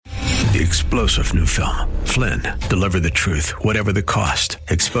The explosive new film, Flynn, deliver the truth, whatever the cost,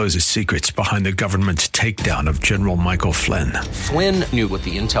 exposes secrets behind the government's takedown of General Michael Flynn. Flynn knew what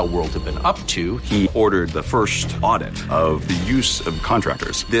the intel world had been up to. He ordered the first audit of the use of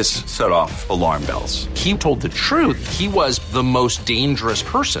contractors. This set off alarm bells. He told the truth. He was the most dangerous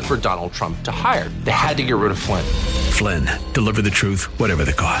person for Donald Trump to hire. They had to get rid of Flynn. Flynn, deliver the truth, whatever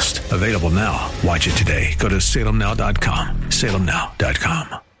the cost. Available now. Watch it today. Go to salemnow.com.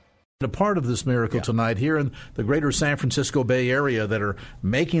 salemnow.com. A part of this miracle tonight here in the greater San Francisco Bay Area that are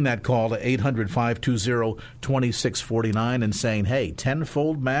making that call to 800-520-2649 and saying, hey,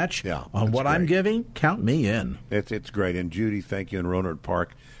 tenfold match on what I'm giving, count me in. It's great. And Judy, thank you, in Rohnert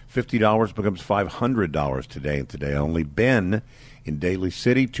Park. $50 becomes $500 today and today only. Ben in Daly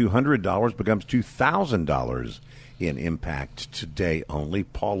City, $200 becomes $2,000 in impact today only.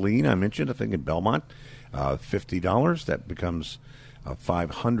 Pauline, I mentioned, I think in Belmont, $50, that becomes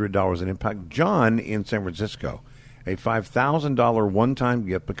 $500 in impact. John in San Francisco, a $5,000 one-time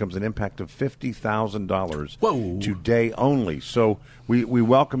gift becomes an impact of $50,000 today only. So we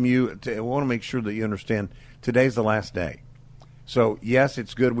welcome you. We want to make sure that you understand today's the last day. So, yes,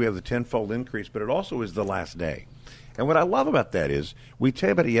 it's good we have the tenfold increase, but it also is the last day. And what I love about that is we tell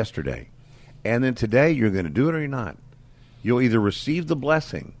you about it yesterday, and then today you're going to do it or you're not. You'll either receive the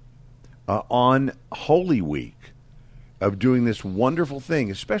blessing on Holy Week of doing this wonderful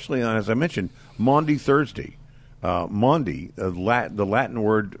thing, especially on, as I mentioned, Maundy Thursday. Maundy, the Latin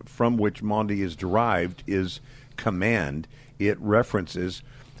word from which Maundy is derived, is command. It references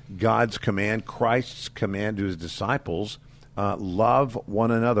God's command, Christ's command to his disciples, love one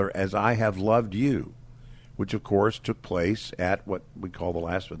another as I have loved you, which, of course, took place at what we call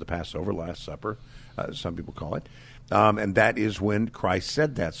the Passover, Last Supper, some people call it. And that is when Christ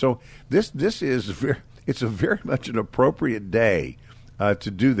said that. So this is it's a very much an appropriate day to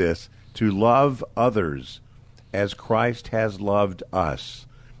do this, to love others as Christ has loved us,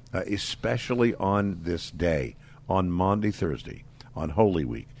 especially on this day, on Maundy Thursday, on Holy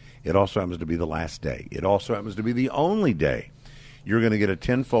Week. It also happens to be the last day. It also happens to be the only day you're going to get a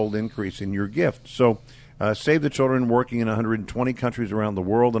tenfold increase in your gift. So Save the Children, working in 120 countries around the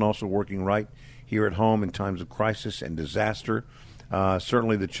world and also working right here at home in times of crisis and disaster.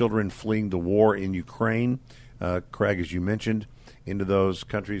 Certainly the children fleeing the war in Ukraine, Craig, as you mentioned, into those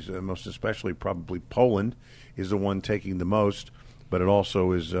countries, most especially probably Poland is the one taking the most, but it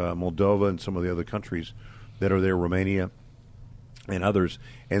also is Moldova and some of the other countries that are there, Romania and others,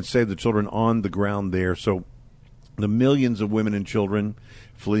 and Save the Children on the ground there. So the millions of women and children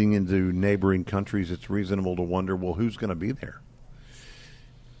fleeing into neighboring countries, it's reasonable to wonder, well, who's going to be there?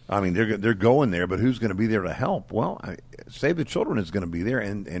 I mean, they're going there, but who's going to be there to help? Well, Save the Children is going to be there,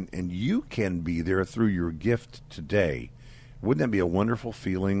 and you can be there through your gift today. Wouldn't that be a wonderful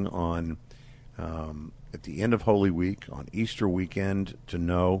feeling on at the end of Holy Week, on Easter weekend, to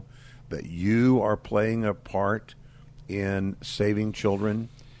know that you are playing a part in saving children,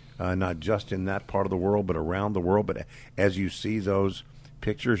 not just in that part of the world, but around the world. But as you see those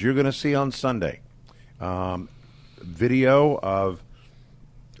pictures, you're going to see on Sunday video of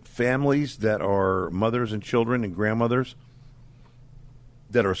families that are mothers and children and grandmothers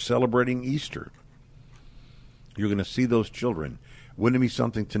that are celebrating Easter. You're going to see those children. Wouldn't it be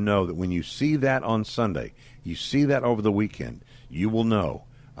something to know that when you see that on Sunday, you see that over the weekend, you will know,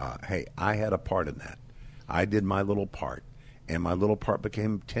 hey, I had a part in that. I did my little part, and my little part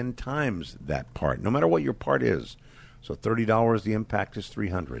became 10 times that part, no matter what your part is. So $30, the impact is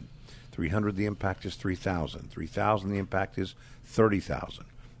 $300. $300, the impact is $3,000. $3,000, the impact is $30,000.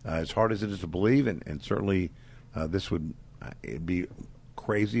 As hard as it is to believe, and certainly this would it'd be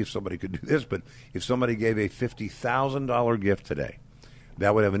crazy if somebody could do this, but if somebody gave a $50,000 gift today,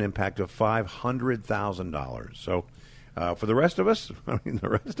 that would have an impact of $500,000. So for the rest of us, at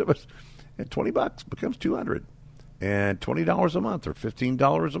 $20 becomes $200, and $20 a month or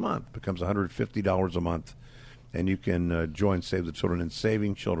 $15 a month becomes $150 a month, and you can join Save the Children in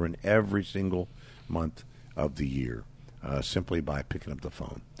saving children every single month of the year simply by picking up the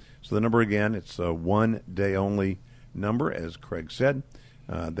phone. So the number again, it's a one-day-only number, as Craig said.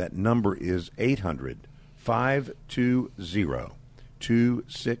 That number is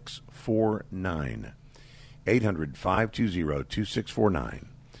 800-520-2649. 800-520-2649.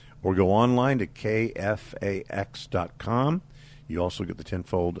 Or go online to kfax.com. You also get the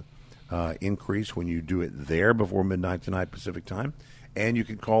tenfold increase when you do it there before midnight tonight Pacific time. And you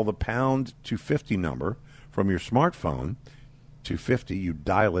can call the pound 250 number from your smartphone. 250, you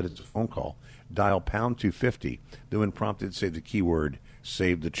dial it, it's a phone call. Dial pound 250. Then when prompted, say the keyword,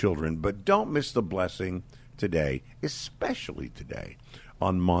 Save the Children. But don't miss the blessing today, especially today,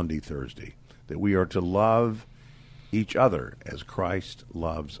 on Maundy Thursday, that we are to love each other as Christ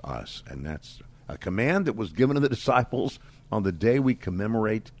loves us. And that's a command that was given to the disciples on the day we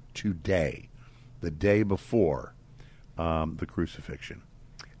commemorate today, the day before the crucifixion.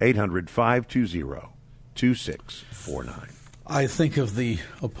 800-520-2649. I think of the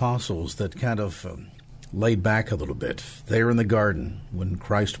apostles that kind of laid back a little bit. They were in the garden when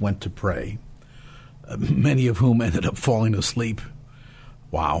Christ went to pray, many of whom ended up falling asleep.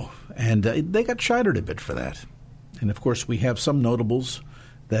 Wow. And they got chided a bit for that. And, of course, we have some notables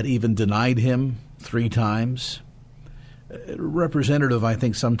that even denied him 3 times. Representative, I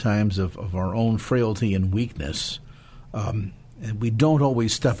think, sometimes of our own frailty and weakness. And we don't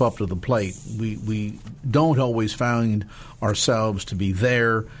always step up to the plate. We don't always find ourselves to be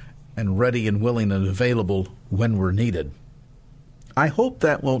there and ready and willing and available when we're needed. I hope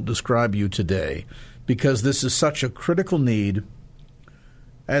that won't describe you today, because this is such a critical need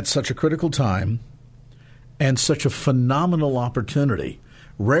at such a critical time and such a phenomenal opportunity.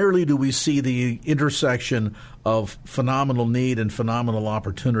 Rarely do we see the intersection of phenomenal need and phenomenal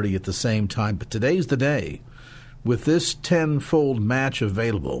opportunity at the same time, but today's the day. With this tenfold match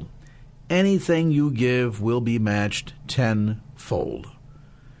available, anything you give will be matched tenfold.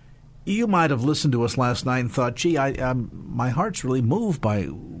 You might have listened to us last night and thought, gee, my heart's really moved by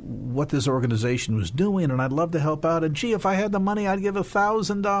what this organization was doing, and I'd love to help out. And, gee, if I had the money, I'd give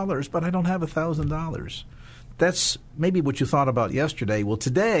 $1,000, but I don't have $1,000. That's maybe what you thought about yesterday. Well,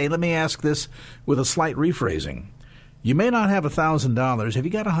 today, let me ask this with a slight rephrasing. You may not have $1,000. Have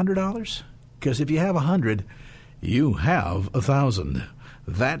you got $100? Because if you have 100, you have 1,000.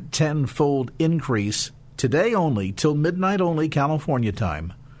 That tenfold increase today only, till midnight only, California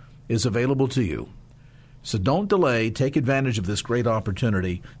time, is available to you. So don't delay. Take advantage of this great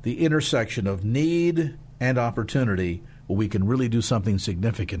opportunity, the intersection of need and opportunity, where we can really do something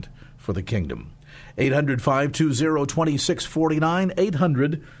significant for the kingdom.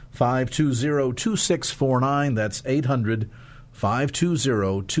 800-520-2649, 800-520-2649. That's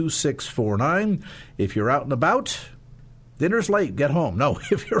 800-520-2649. If you're out and about, dinner's late, get home. No,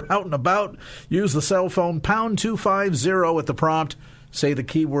 if you're out and about, use the cell phone, pound 250 at the prompt. Say the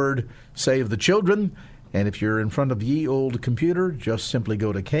keyword, Save the Children. And if you're in front of ye old computer, just simply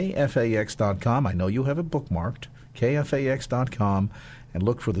go to KFAX.com. I know you have it bookmarked, KFAX.com, and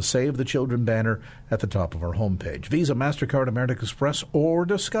look for the Save the Children banner at the top of our homepage. Visa, MasterCard, American Express, or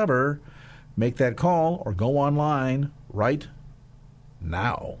Discover. Make that call or go online right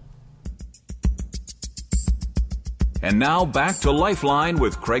now. And now back to Lifeline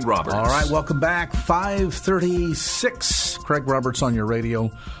with Craig Roberts. All right, welcome back. 5:36. Craig Roberts on your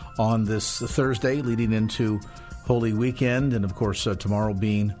radio on this Thursday leading into Holy Weekend. And, of course, tomorrow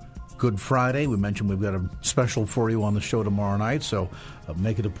being Good Friday. We mentioned we've got a special for you on the show tomorrow night, so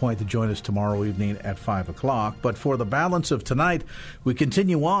make it a point to join us tomorrow evening at 5 o'clock. But for the balance of tonight, we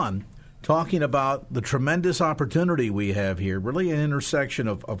continue on talking about the tremendous opportunity we have here, really an intersection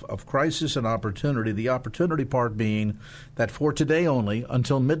of crisis and opportunity, the opportunity part being that for today only,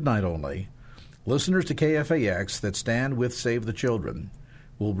 until midnight only, listeners to KFAX that stand with Save the Children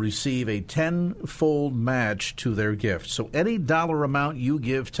will receive a tenfold match to their gift. So any dollar amount you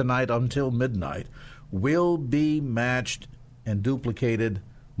give tonight until midnight will be matched and duplicated,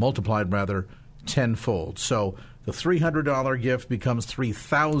 multiplied rather, tenfold. So the $300 gift becomes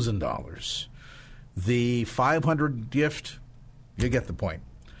 $3,000. The $500 gift, you get the point.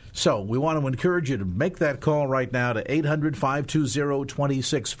 So we want to encourage you to make that call right now to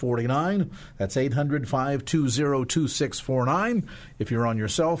 800-520-2649. That's 800-520-2649. If you're on your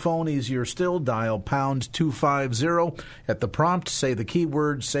cell phone, easier still, dial pound 250. At the prompt, say the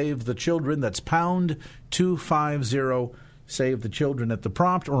keyword Save the Children. That's pound 250. Save the Children at the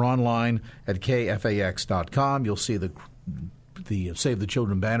prompt, or online at KFAX.com. You'll see the Save the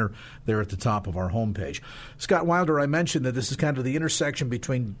Children banner there at the top of our homepage. Scott Wilder, I mentioned that this is kind of the intersection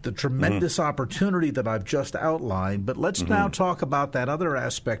between the tremendous opportunity that I've just outlined, but let's now talk about that other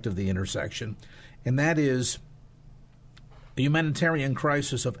aspect of the intersection, and that is a humanitarian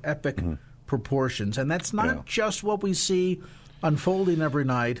crisis of epic proportions. And that's not just what we see unfolding every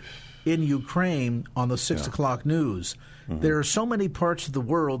night in Ukraine on the 6 o'clock news. There are so many parts of the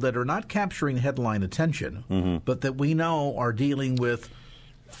world that are not capturing headline attention, but that we know are dealing with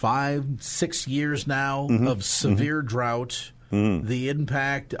 5-6 years now of severe drought, the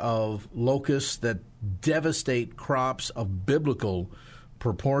impact of locusts that devastate crops of biblical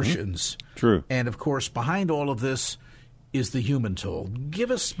proportions. True. And, of course, behind all of this is the human toll.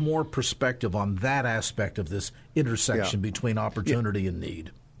 Give us more perspective on that aspect of this intersection between opportunity and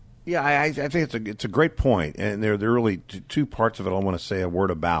need. Yeah, I think it's a great point, and there are really two parts of it I want to say a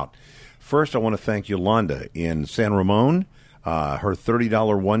word about. First, I want to thank Yolanda in San Ramon. Her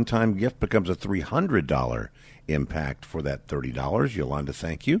 $30 one-time gift becomes a $300 impact for that $30. Yolanda,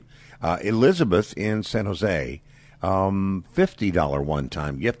 thank you. Elizabeth in San Jose, $50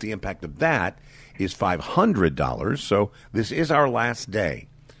 one-time gift. The impact of that is $500. So this is our last day.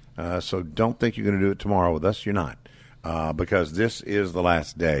 So don't think you're going to do it tomorrow with us. You're not, because this is the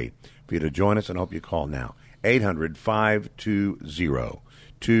last day for you to join us, and I hope you call now.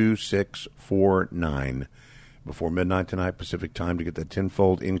 800-520-2649 before midnight tonight Pacific time to get that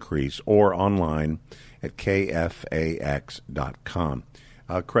tenfold increase, or online at kfax.com.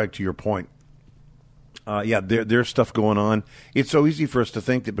 Craig, to your point, there's stuff going on. It's so easy for us to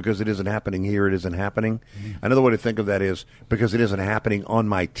think that because it isn't happening here, it isn't happening. Mm-hmm. Another way to think of that is because it isn't happening on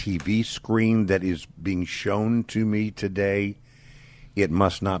my TV screen that is being shown to me today, it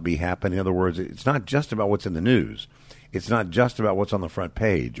must not be happening. In other words, it's not just about what's in the news. It's not just about what's on the front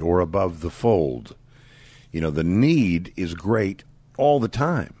page or above the fold. The need is great all the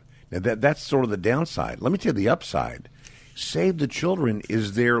time. Now, that's sort of the downside. Let me tell you the upside. Save the Children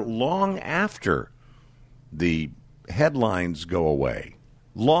is there long after the headlines go away,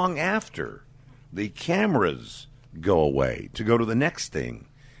 long after the cameras go away, to go to the next thing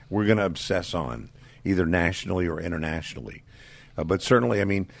we're going to obsess on, either nationally or internationally. But certainly,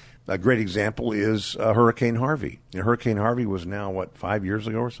 a great example is Hurricane Harvey. Hurricane Harvey was now, 5 years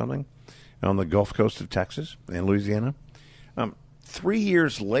ago or something, on the Gulf Coast of Texas and Louisiana. 3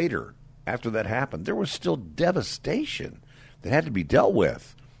 years later, after that happened, there was still devastation that had to be dealt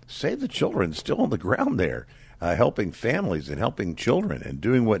with. Save the Children still on the ground there, helping families and helping children and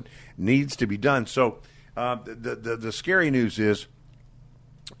doing what needs to be done. So the scary news is,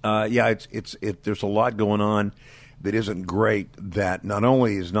 there's a lot going on that isn't great. That not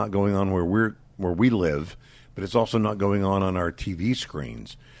only is not going on where we live, but it's also not going on our TV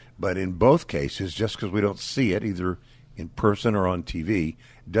screens. But in both cases, just because we don't see it either in person or on TV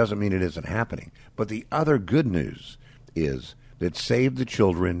doesn't mean it isn't happening. But the other good news is that Save the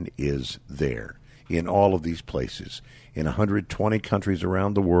Children is there in all of these places, in 120 countries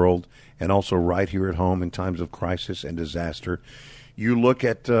around the world, and also right here at home in times of crisis and disaster. You look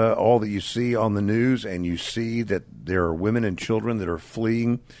at all that you see on the news, and you see that there are women and children that are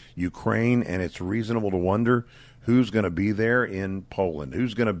fleeing Ukraine, and it's reasonable to wonder who's going to be there in Poland,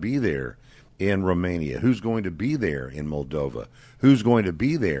 who's going to be there in Romania, who's going to be there in Moldova, who's going to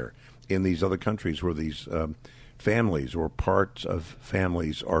be there in these other countries where these families or parts of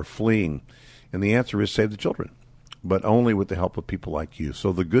families are fleeing. And the answer is Save the Children, but only with the help of people like you.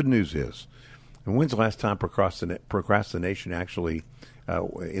 So the good news is, and when's the last time procrastination actually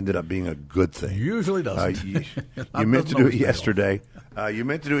ended up being a good thing? Usually doesn't. You meant to do it yesterday. You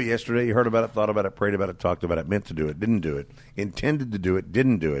meant to do it yesterday. You heard about it, thought about it, prayed about it, talked about it, meant to do it, didn't do it, intended to do it,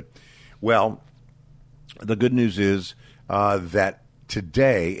 didn't do it. Well, the good news is that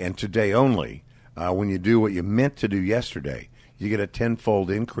today and today only, when you do what you meant to do yesterday, you get a tenfold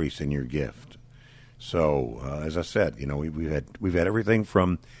increase in your gift. So, as I said, we've had everything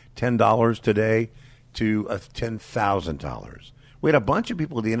from $10 today to $10,000. We had a bunch of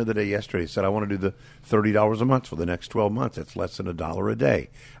people at the end of the day yesterday said, I want to do the $30 a month for the next 12 months. That's less than $1 a day.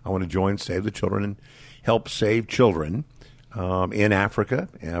 I want to join Save the Children and help save children in Africa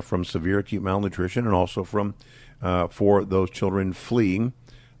from severe acute malnutrition, and also from for those children fleeing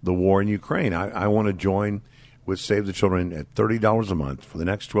the war in Ukraine. I want to join with Save the Children at $30 a month for the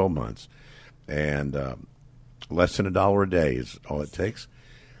next 12 months. And less than $1 a day is all it takes.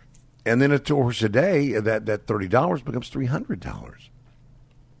 And then, of course, a day, that $30 becomes $300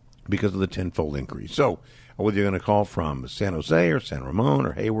 because of the tenfold increase. So whether you're going to call from San Jose or San Ramon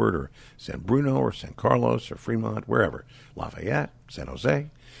or Hayward or San Bruno or San Carlos or Fremont, wherever, Lafayette, San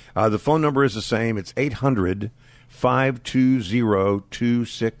Jose, the phone number is the same. It's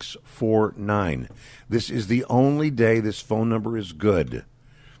 800-520-2649. This is the only day this phone number is good.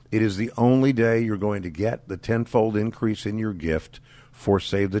 It is the only day you're going to get the tenfold increase in your gift for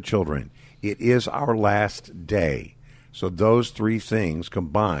Save the Children. It is our last day. So those three things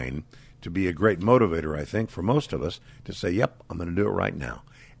combine to be a great motivator, I think, for most of us to say, yep, I'm going to do it right now.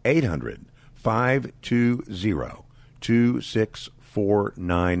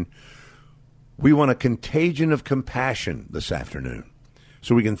 800-520-2649. We want a contagion of compassion this afternoon,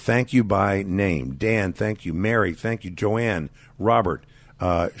 so we can thank you by name. Dan, thank you. Mary, thank you. Joanne, Robert,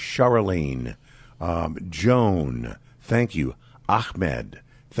 Charlene, Joan, thank you. Ahmed,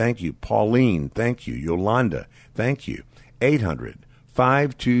 thank you. Pauline, thank you. Yolanda, thank you.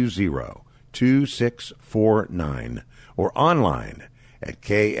 800-520-2649 or online at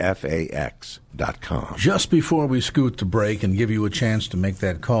KFAX.com. Just before we scoot to break and give you a chance to make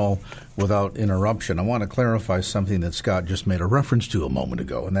that call without interruption, I want to clarify something that Scott just made a reference to a moment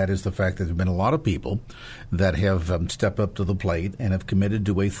ago, and that is the fact that there have been a lot of people that have stepped up to the plate and have committed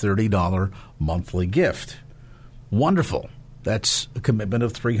to a $30 monthly gift. Wonderful. That's a commitment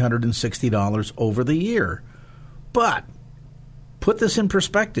of $360 over the year. But put this in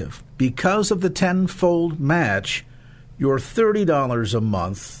perspective. Because of the tenfold match, your $30 a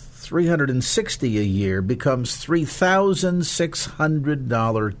month, $360 a year, becomes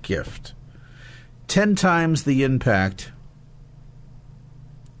 $3,600 gift. 10 times the impact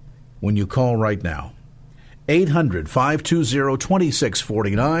when you call right now.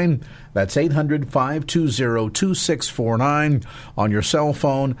 800-520-2649. That's 800-520-2649 on your cell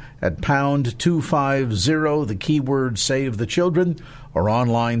phone at pound 250, the keyword Save the Children, or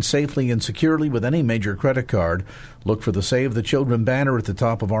online safely and securely with any major credit card. Look for the Save the Children banner at the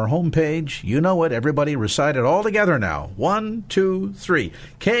top of our homepage. You know it. Everybody recite it all together now. 1, 2, 3.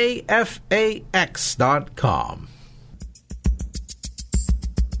 KFAX.com.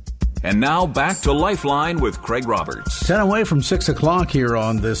 And now back to Lifeline with Craig Roberts. 10 away from 6 o'clock here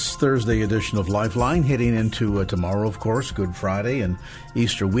on this Thursday edition of Lifeline, heading into tomorrow, of course, Good Friday and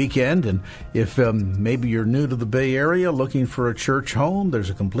Easter weekend. And if maybe you're new to the Bay Area looking for a church home,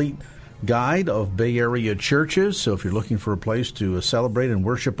 there's a complete guide of Bay Area churches. So if you're looking for a place to celebrate and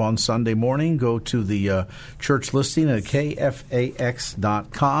worship on Sunday morning, go to the church listing at KFAX.com.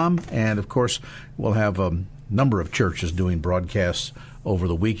 And, of course, we'll have a number of churches doing broadcasts over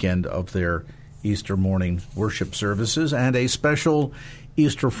the weekend of their Easter morning worship services, and a special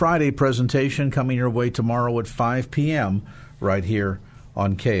Easter Friday presentation coming your way tomorrow at 5 p.m. right here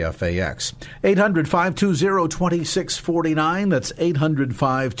on KFAX. 800-520-2649. That's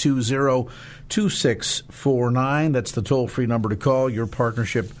 800-520-2649. That's the toll-free number to call. Your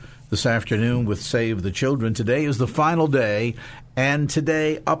partnership this afternoon with Save the Children. Today is the final day, and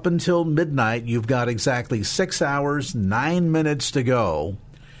today, up until midnight, you've got exactly 6 hours, 9 minutes to go.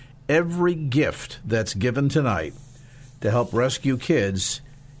 Every gift that's given tonight to help rescue kids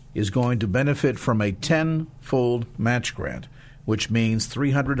is going to benefit from a tenfold match grant, which means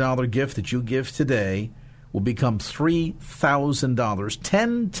 $300 gift that you give today will become $3,000,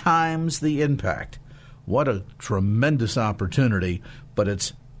 10 times the impact. What a tremendous opportunity, but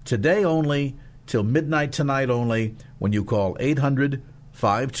it's today only, till midnight tonight only, when you call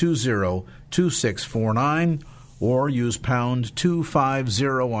 800-520-2649 or use pound 250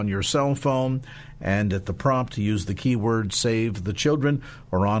 on your cell phone, and at the prompt use the keyword Save the Children,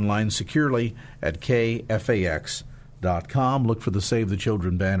 or online securely at KFAX.com. Look for the Save the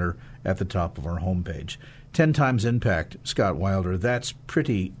Children banner at the top of our homepage. 10 times impact, Scott Wilder. That's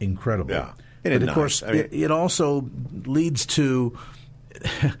pretty incredible. Yeah. But of course, it also leads to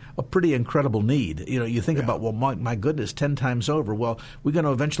a pretty incredible need. You know, you think about, well, my goodness, 10 times over. Well, we're going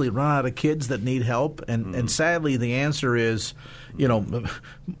to eventually run out of kids that need help. And sadly, the answer is, you know,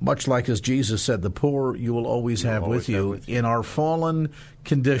 much like as Jesus said, the poor you will always have with you. In our fallen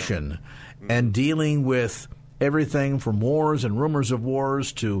condition and dealing with everything from wars and rumors of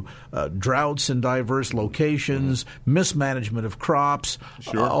wars to droughts in diverse locations, mismanagement of crops,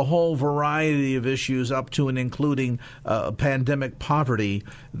 a whole variety of issues up to and including pandemic poverty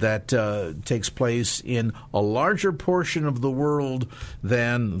that takes place in a larger portion of the world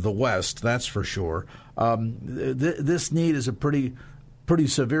than the West, that's for sure. This need is a pretty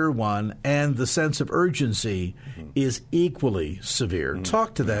severe one, and the sense of urgency is equally severe.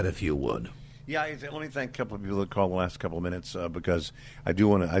 Talk to that if you would. Yeah, let me thank a couple of people that called the last couple of minutes because I do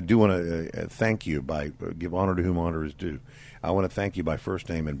want to thank you by give honor to whom honor is due. I want to thank you by first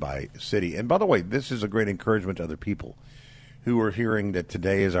name and by city. And by the way, this is a great encouragement to other people who are hearing that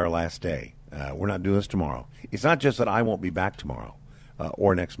today is our last day. We're not doing this tomorrow. It's not just that I won't be back tomorrow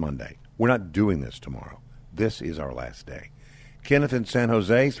or next Monday. We're not doing this tomorrow. This is our last day. Kenneth in San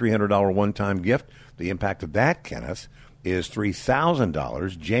Jose, $300 one-time gift. The impact of that, Kenneth, is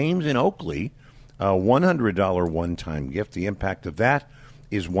 $3,000. James in Oakley, $100 one-time gift. The impact of that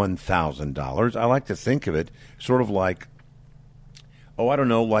is $1,000. I like to think of it sort of like,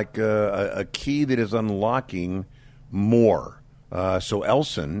 like a key that is unlocking more. So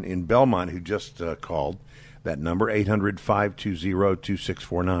Elson in Belmont, who just called that number,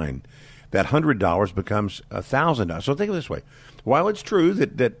 800-520-2649, that $100 becomes $1,000. So think of it this way. While it's true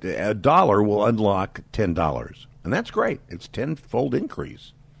that a dollar will unlock $10, and that's great. It's tenfold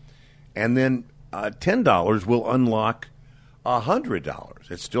increase. And then $10 will unlock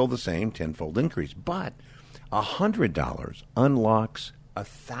 $100. It's still the same tenfold increase. But $100 unlocks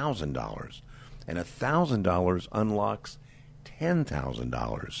 $1,000. And $1,000 unlocks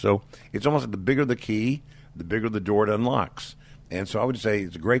 $10,000. So it's almost like the bigger the key, the bigger the door it unlocks. And so I would say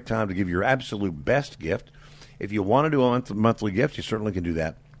it's a great time to give your absolute best gift. If you want to do a monthly gift, you certainly can do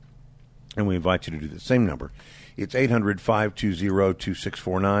that. And we invite you to do the same number. It's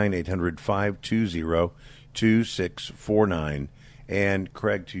 800-520-2649, 800-520-2649. And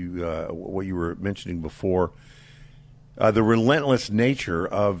Craig, to what you were mentioning before, the relentless nature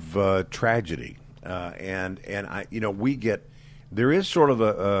of tragedy. And I, we get, there is sort of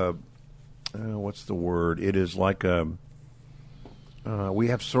a what's the word? It is like we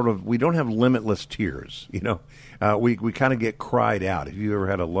don't have limitless tears. We kind of get cried out. If you ever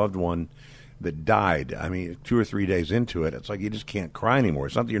had a loved one that died, 2 or 3 days into it, it's like you just can't cry anymore.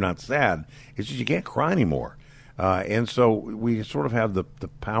 It's not that you're not sad. It's just you can't cry anymore. And so we sort of have the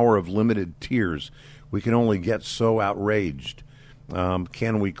power of limited tears. We can only get so outraged.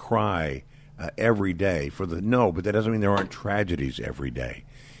 Can we cry every day no, but that doesn't mean there aren't tragedies every day.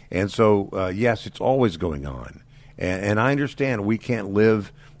 And so, yes, it's always going on. And I understand we can't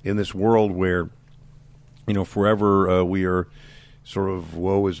live in this world where, forever we are sort of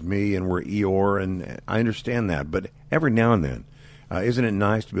woe is me and we're Eeyore, and I understand that. But every now and then, isn't it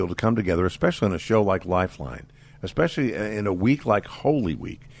nice to be able to come together, especially on a show like Lifeline, especially in a week like Holy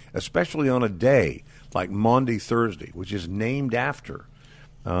Week, especially on a day like Maundy Thursday, which is named after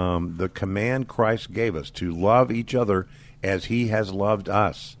the command Christ gave us to love each other as he has loved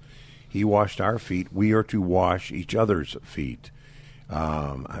us. He washed our feet. We are to wash each other's feet.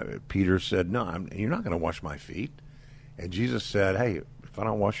 Peter said, no, you're not going to wash my feet. And Jesus said, hey, if I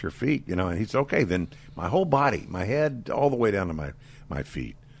don't wash your feet, and he said, okay, then my whole body, my head, all the way down to my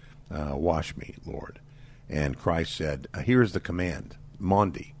feet, wash me, Lord. And Christ said, here's the command,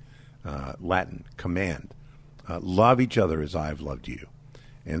 Maundy, Latin, command. Love each other as I've loved you.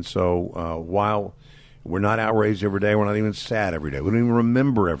 And so while we're not outraged every day, we're not even sad every day, we don't even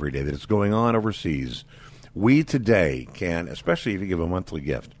remember every day that it's going on overseas, we today can, especially if you give a monthly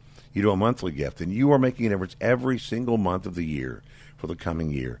gift, you do a monthly gift, and you are making a difference every single month of the year for the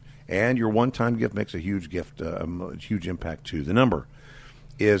coming year. And your one-time gift makes a huge huge impact too. The number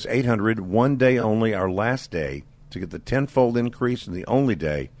is 800, one day only, our last day, to get the tenfold increase, and the only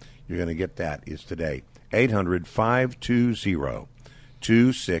day you're going to get that is today.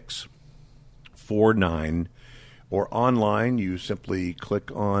 800-520-2649, or online, you simply click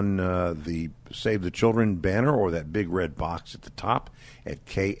on the Save the Children banner or that big red box at the top at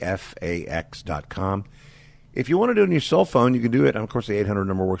kfax.com. If you want to do it on your cell phone, you can do it. And of course, the 800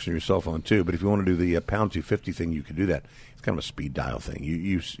 number works on your cell phone, too. But if you want to do the pound 250 thing, you can do that. It's kind of a speed dial thing.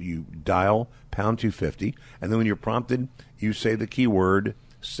 You dial pound 250, and then when you're prompted, you say the keyword,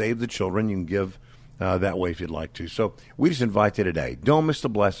 Save the Children. You can give that way if you'd like to. So we just invite you today. Don't miss the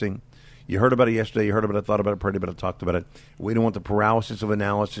blessing. You heard about it yesterday. You heard about it, thought about it, prayed about it, talked about it. We don't want the paralysis of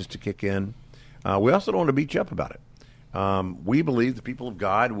analysis to kick in. We also don't want to beat you up about it. We believe the people of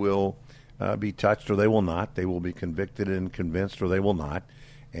God will be touched or they will not. They will be convicted and convinced or they will not.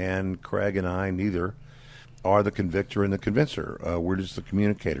 And Craig and I neither are the convictor and the convincer. We're just the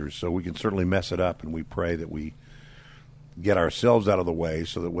communicators. So we can certainly mess it up, and we pray that we get ourselves out of the way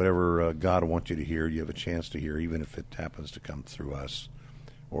so that whatever God wants you to hear, you have a chance to hear, even if it happens to come through us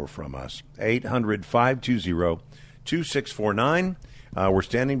or from us. 800-520-2649. We're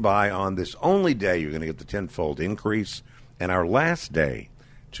standing by on this only day you're going to get the tenfold increase, and our last day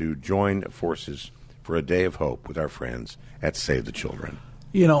to join forces for a day of hope with our friends at Save the Children.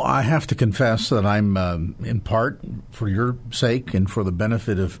 I have to confess that I'm, in part, for your sake and for the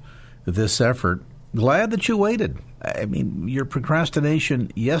benefit of this effort, glad that you waited. Your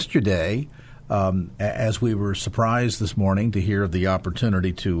procrastination yesterday, as we were surprised this morning to hear of the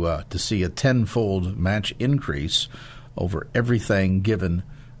opportunity to see a tenfold match increase over everything given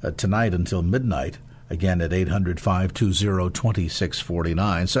tonight until midnight, again at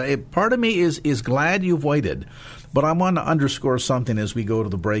 800-520-2649. So part of me is glad you've waited, but I want to underscore something as we go to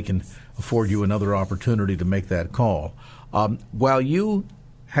the break and afford you another opportunity to make that call. While you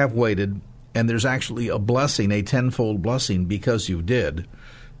have waited, and there's actually a blessing, a tenfold blessing because you did,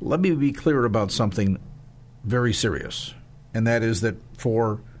 let me be clear about something very serious, and that is that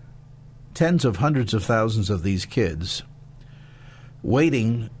for tens of hundreds of thousands of these kids,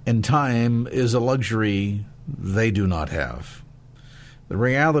 waiting in time is a luxury they do not have. The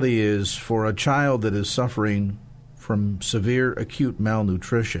reality is, for a child that is suffering from severe acute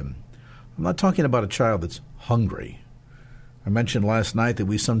malnutrition, I'm not talking about a child that's hungry. I mentioned last night that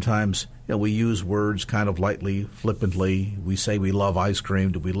we sometimes, we use words kind of lightly, flippantly. We say we love ice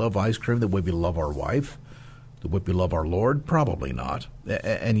cream. Do we love ice cream the way we love our wife? Would we love our Lord? Probably not.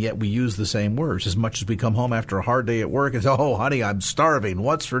 And yet we use the same words. As much as we come home after a hard day at work and say, oh, honey, I'm starving.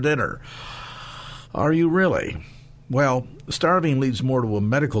 What's for dinner? Are you really? Well, starving leads more to a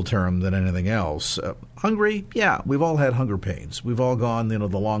medical term than anything else. Hungry? Yeah, we've all had hunger pains. We've all gone, the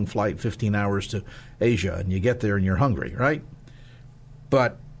long flight, 15 hours to Asia, and you get there and you're hungry, right?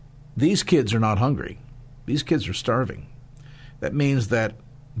 But these kids are not hungry. These kids are starving. That means that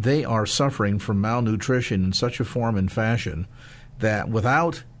they are suffering from malnutrition in such a form and fashion that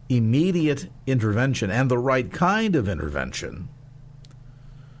without immediate intervention and the right kind of intervention,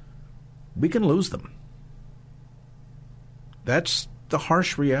 we can lose them. That's the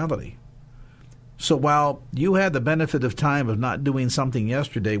harsh reality. So while you had the benefit of time of not doing something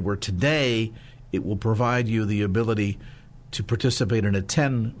yesterday, where today it will provide you the ability to participate in a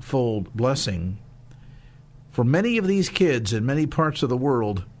tenfold blessing, for many of these kids in many parts of the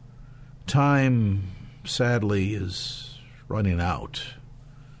world, time, sadly, is running out.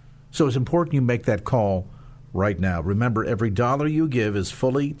 So it's important you make that call right now. Remember, every dollar you give is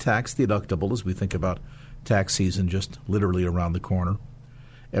fully tax deductible as we think about tax season just literally around the corner.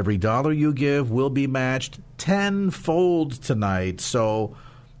 Every dollar you give will be matched tenfold tonight. So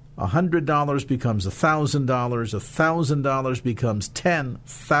 $100 becomes $1,000. $1,000 becomes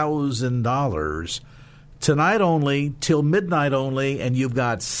 $10,000. Tonight only, till midnight only, and you've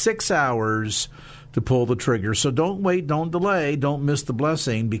got 6 hours to pull the trigger. So don't wait, don't delay, don't miss the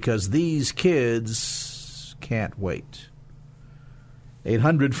blessing, because these kids can't wait.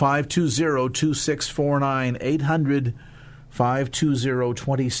 800-520-2649,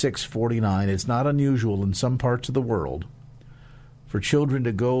 800-520-2649. It's not unusual in some parts of the world for children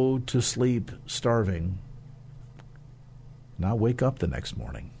to go to sleep starving, not wake up the next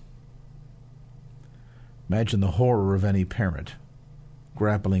morning. Imagine the horror of any parent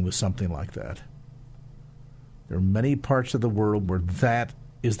grappling with something like that. There are many parts of the world where that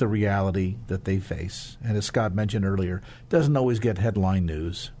is the reality that they face. And as Scott mentioned earlier, it doesn't always get headline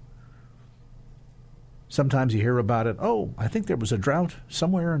news. Sometimes you hear about it. Oh, I think there was a drought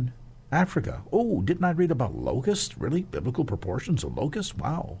somewhere in Africa. Oh, didn't I read about locusts? Really? Biblical proportions of locusts?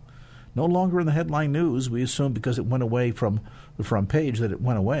 Wow. No longer in the headline news. We assume because it went away from the front page that it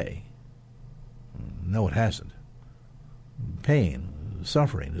went away. No, it hasn't. Pain,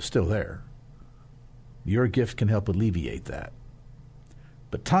 suffering is still there. Your gift can help alleviate that.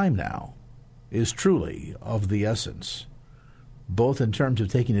 But time now is truly of the essence, both in terms of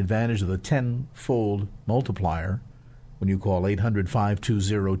taking advantage of the tenfold multiplier when you call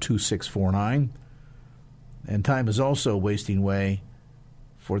 800-520-2649, and time is also wasting away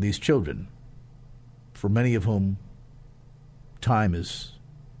for these children, for many of whom time is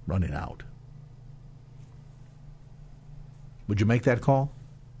running out. Would you make that call?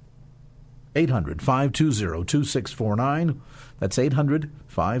 800-520-2649. That's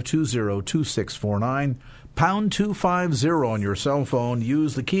 800-520-2649. Pound 250 on your cell phone.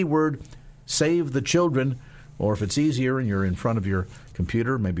 Use the keyword Save the Children. Or if it's easier and you're in front of your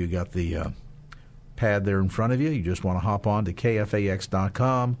computer, maybe you got the pad there in front of you, you just want to hop on to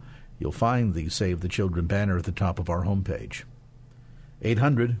KFAX.com. You'll find the Save the Children banner at the top of our homepage.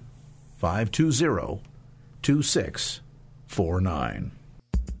 800-520-2649.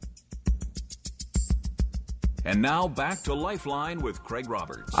 And now back to Lifeline with Craig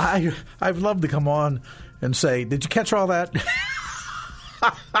Roberts. I've loved to come on and say, did you catch all that?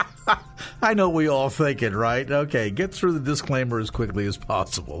 I know we all think it, right? Okay, get through the disclaimer as quickly as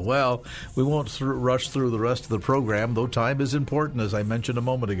possible. Well, we won't rush through the rest of the program, though time is important, as I mentioned a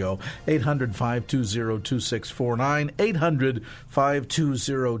moment ago. 800-520-2649,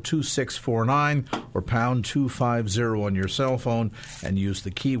 800-520-2649, or pound 250 on your cell phone and use the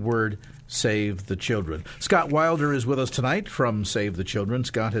keyword Save the Children. Scott Wilder is with us tonight from Save the Children.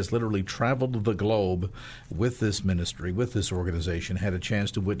 Scott has literally traveled the globe with this ministry, with this organization, had a chance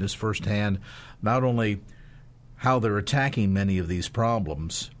to witness firsthand not only how they're attacking many of these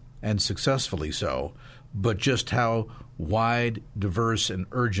problems, and successfully so, but just how wide, diverse, and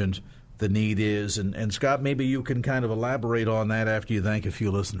urgent the need is. And Scott, maybe you can kind of elaborate on that after you thank a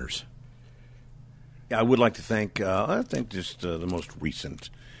few listeners. Yeah, I would like to thank, just the most recent.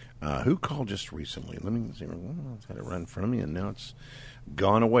 Who called just recently? Let me see. I've had it right in front of me, and now it's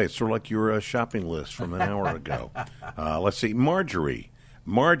gone away. It's sort of like your shopping list from an hour ago. Let's see. Marjorie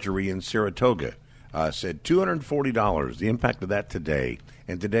in Saratoga said $240. The impact of that today,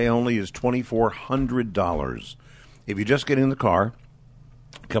 and today only, is $2,400. If you just get in the car,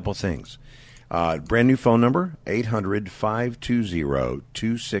 a couple of things. Brand new phone number,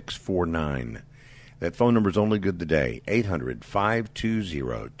 800-520-2649. That phone number is only good today,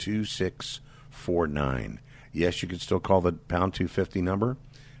 800-520-2649. Yes, you can still call the pound 250 number,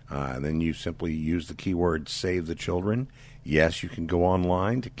 and then you simply use the keyword Save the Children. Yes, you can go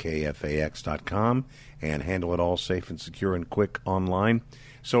online to kfax.com and handle it all safe and secure and quick online.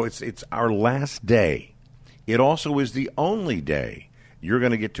 So it's our last day. It also is the only day you're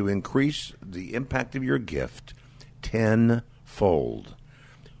going to get to increase the impact of your gift tenfold.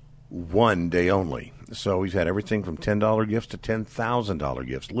 One day only. So we've had everything from $10 gifts to $10,000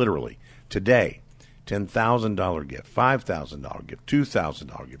 gifts, literally. Today, $10,000 gift, $5,000 gift,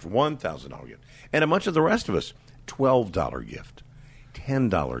 $2,000 gift, $1,000 gift. And a bunch of the rest of us, $12 gift,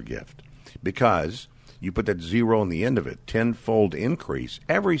 $10 gift. Because you put that zero on the end of it, tenfold increase.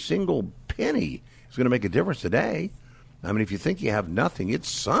 Every single penny is going to make a difference today. I mean, if you think you have nothing, it's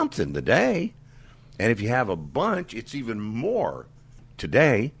something today. And if you have a bunch, it's even more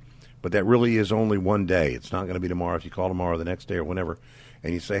today. But that really is only one day. It's not going to be tomorrow. If you call tomorrow, the next day, or whenever,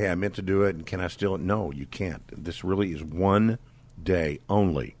 and you say, hey, I meant to do it, and can I steal it? No, you can't. This really is one day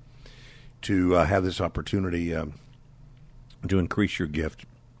only to have this opportunity to increase your gift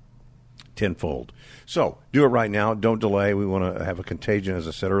tenfold. So do it right now. Don't delay. We want to have a contagion, as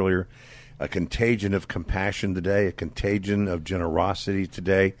I said earlier, a contagion of compassion today, a contagion of generosity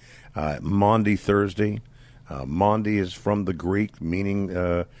today. Maundy Thursday. Maundy is from the Greek,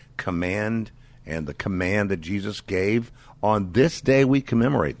 meaning command, and the command that Jesus gave. On this day we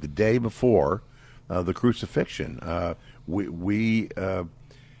commemorate, the day before the crucifixion. We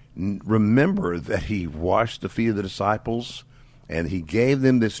remember that he washed the feet of the disciples, and he gave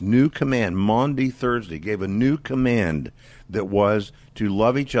them this new command. Maundy Thursday gave a new command that was to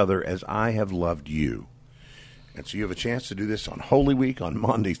love each other as I have loved you. And so you have a chance to do this on Holy Week, on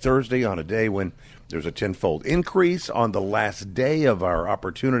Maundy Thursday, on a day when there's a tenfold increase, on the last day of our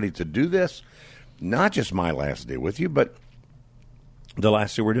opportunity to do this. Not just my last day with you, but the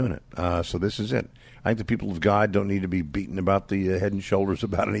last day we're doing it. So this is it. I think the people of God don't need to be beaten about the head and shoulders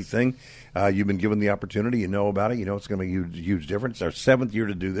about anything. You've been given the opportunity. You know about it. You know it's going to make a huge difference. It's our 7th year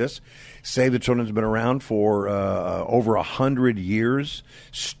to do this. Save the Children has been around for over 100 years.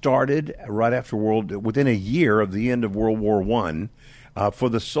 Started right after within a year of the end of World War I, for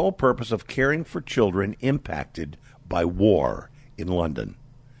the sole purpose of caring for children impacted by war in London.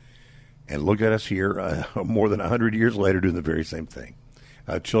 And look at us here, more than 100 years later, doing the very same thing.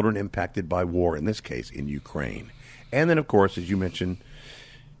 Children impacted by war, in this case, in Ukraine. And then, of course, as you mentioned,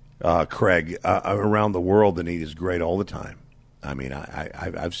 Craig, around the world, the need is great all the time. I mean,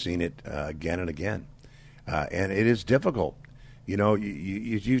 I've seen it again and again. And it is difficult. You know,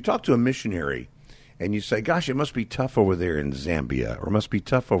 you talk to a missionary, and you say, gosh, it must be tough over there in Zambia, or it must be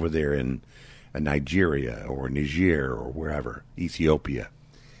tough over there in Nigeria, or Niger, or wherever, Ethiopia.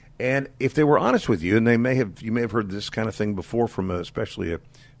 And if they were honest with you, and you may have heard this kind of thing before from especially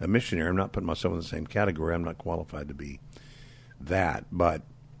a missionary. I'm not putting myself in the same category. I'm not qualified to be that. But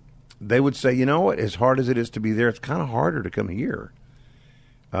they would say, you know what, as hard as it is to be there, it's kind of harder to come here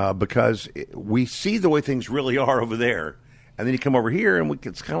because we see the way things really are over there. And then you come over here, and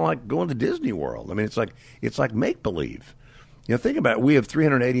it's kind of like going to Disney World. I mean, it's like make-believe. You know, think about it. We have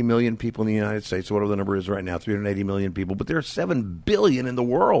 380 million people in the United States, whatever the number is right now, 380 million people, but there are 7 billion in the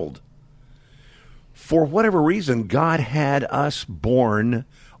world. For whatever reason, God had us born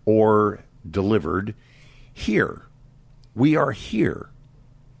or delivered here. We are here.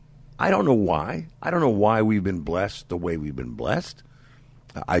 I don't know why. I don't know why we've been blessed the way we've been blessed.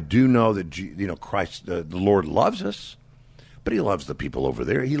 I do know that Christ, the Lord, loves us, but he loves the people over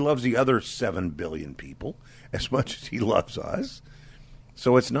there. He loves the other 7 billion people as much as he loves us.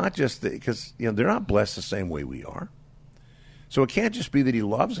 So it's not just because they're not blessed the same way we are. So it can't just be that he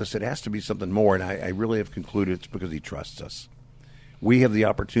loves us. It has to be something more. And I really have concluded it's because he trusts us. We have the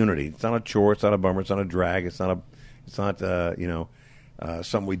opportunity. It's not a chore. It's not a bummer. It's not a drag. It's not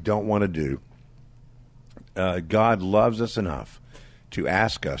something we don't want to do. God loves us enough to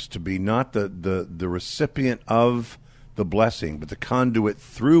ask us to be not the recipient of the blessing, but the conduit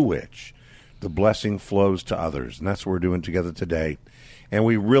through which the blessing flows to others. And that's what we're doing together today. And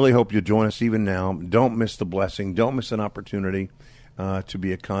we really hope you'll join us even now. Don't miss the blessing. Don't miss an opportunity to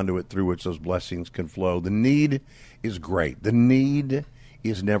be a conduit through which those blessings can flow. The need is great. The need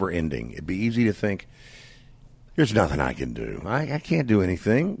is never ending. It'd be easy to think, there's nothing I can do. I can't do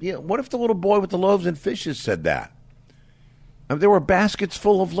anything. Yeah, what if the little boy with the loaves and fishes said that? I mean, there were baskets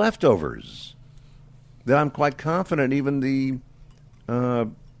full of leftovers that I'm quite confident even the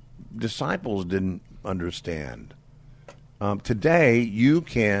disciples didn't understand. Today, you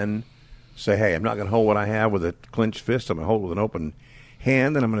can say, hey, I'm not going to hold what I have with a clenched fist. I'm going to hold it with an open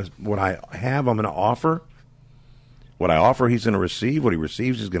hand, and what I have, I'm going to offer. What I offer, he's going to receive. What he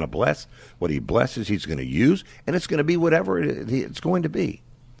receives, he's going to bless. What he blesses, he's going to use. And it's going to be whatever it's going to be.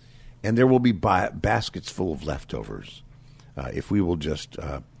 And there will be baskets full of leftovers if we will just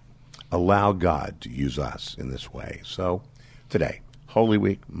allow God to use us in this way. So today, Holy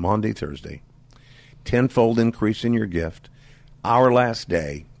Week, Maundy, Thursday, tenfold increase in your gift, our last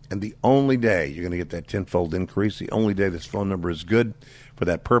day, and the only day you're going to get that tenfold increase, the only day this phone number is good for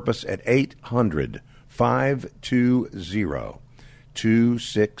that purpose at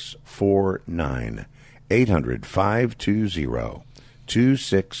 800-520-2649.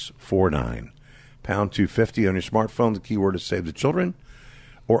 800-520-2649. Pound 250 on your smartphone. The keyword is Save the Children.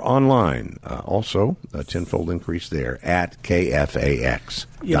 Or online, also a tenfold increase there at KFAX.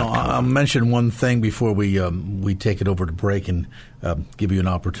 I'll mention one thing before we take it over to break and give you an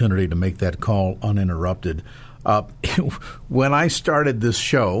opportunity to make that call uninterrupted. When I started this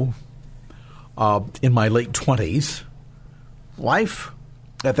show in my late 20s, life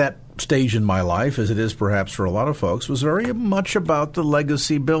at that stage in my life, as it is perhaps for a lot of folks, was very much about the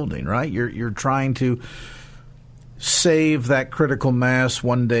legacy building, right? You're trying to save that critical mass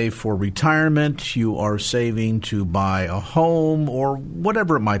one day for retirement. You are saving to buy a home or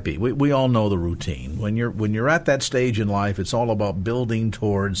whatever it might be. We all know the routine. When you're at that stage in life, it's all about building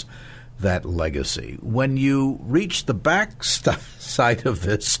towards that legacy. When you reach the back side of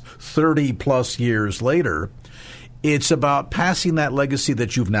this 30 plus years later, it's about passing that legacy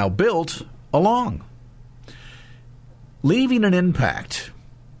that you've now built along, leaving an impact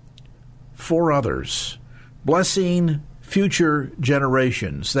for others, blessing future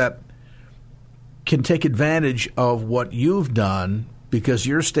generations that can take advantage of what you've done because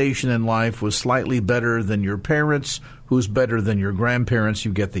your station in life was slightly better than your parents, who's better than your grandparents.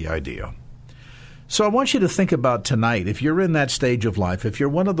 You get the idea. So I want you to think about tonight, if you're in that stage of life, if you're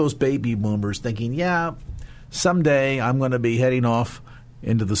one of those baby boomers thinking, yeah, someday I'm going to be heading off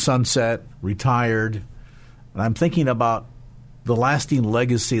into the sunset, retired, and I'm thinking about the lasting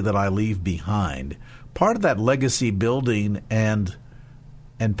legacy that I leave behind. Part of that legacy building and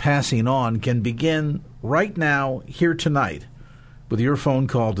passing on can begin right now, here tonight, with your phone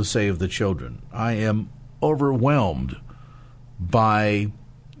call to Save the Children. I am overwhelmed by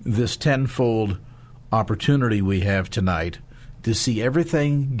this tenfold opportunity we have tonight to see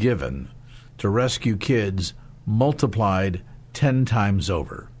everything given to rescue kids multiplied 10 times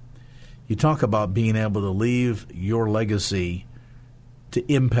over. You talk about being able to leave your legacy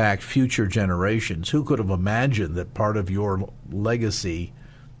to impact future generations. Who could have imagined that part of your legacy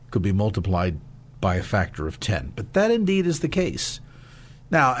could be multiplied by a factor of 10? But that indeed is the case.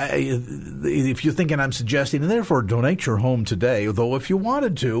 Now, if you're thinking I'm suggesting, and therefore donate your home today, though if you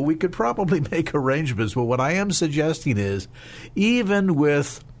wanted to, we could probably make arrangements. But what I am suggesting is, even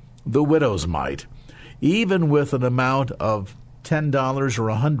with the widow's mite, even with an amount of $10 or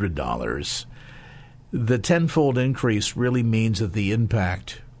 $100, the tenfold increase really means that the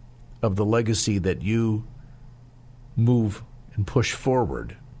impact of the legacy that you move and push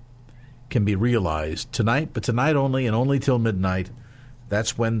forward can be realized tonight, but tonight only and only till midnight.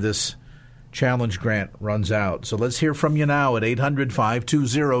 That's when this challenge grant runs out. So let's hear from you now at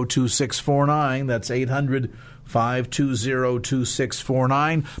 800-520-2649. That's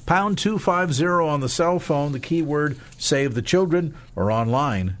 800-520-2649. Pound 250 on the cell phone, the keyword Save the Children, or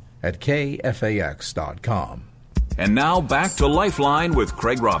online at KFAX.com. And now back to Lifeline with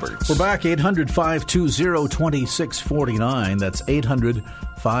Craig Roberts. We're back, 800-520-2649. That's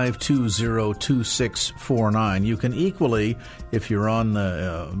 800-520-2649. You can equally, if you're on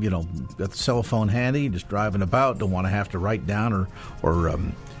got the cell phone handy, just driving about, don't want to have to write down or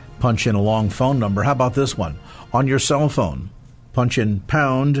punch in a long phone number. How about this one? On your cell phone, punch in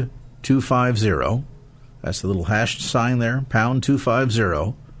pound 250. That's the little hash sign there, pound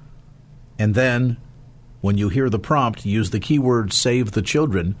 250. And then when you hear the prompt, use the keyword Save the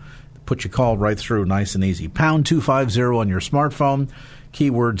Children. Put your call right through, nice and easy. Pound 250 on your smartphone,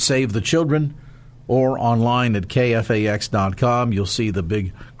 keyword Save the Children, or online at KFAX.com. You'll see the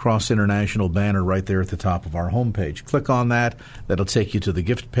big Cross International banner right there at the top of our homepage. Click on that. That'll take you to the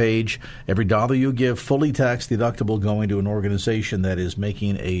gift page. Every dollar you give, fully tax deductible, going to an organization that is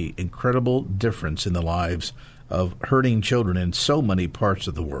making an incredible difference in the lives of hurting children in so many parts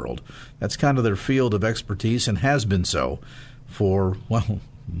of the world. That's kind of their field of expertise and has been so for,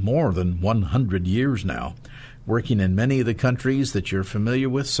 more than 100 years now, working in many of the countries that you're familiar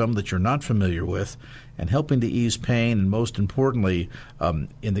with, some that you're not familiar with, and helping to ease pain, and most importantly,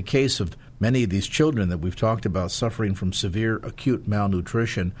 in the case of many of these children that we've talked about suffering from severe acute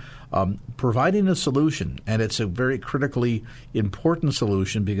malnutrition, providing a solution. And it's a very critically important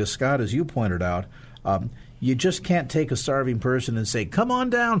solution because, Scott, as you pointed out, You just can't take a starving person and say, come on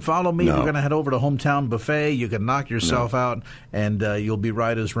down, follow me. No. We're going to head over to Hometown Buffet. You can knock yourself out, and you'll be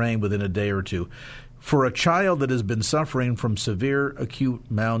right as rain within a day or two. For a child that has been suffering from severe acute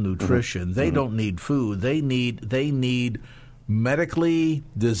malnutrition, they don't need food. They need medically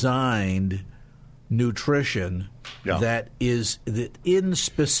designed nutrition that is in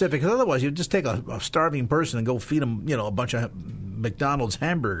specific. Otherwise, you just take a starving person and go feed them, a bunch of McDonald's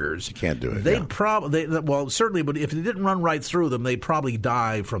hamburgers. You can't do it. They'd probably, certainly, but if it didn't run right through them, they'd probably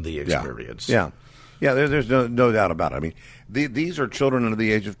die from the experience. Yeah. There's no doubt about it. I mean, these are children under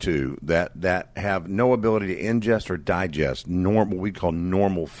the age of 2 that have no ability to ingest or digest what we call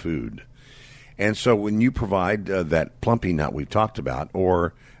normal food. And so when you provide that plumpy nut we've talked about,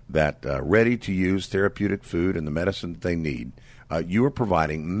 or that ready-to-use therapeutic food and the medicine that they need, you are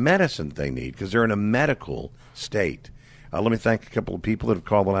providing medicine they need because they're in a medical state. Let me thank a couple of people that have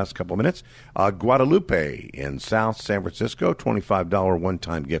called the last couple of minutes. Guadalupe in South San Francisco, $25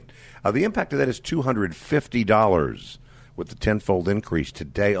 one-time gift. The impact of that is $250 with the tenfold increase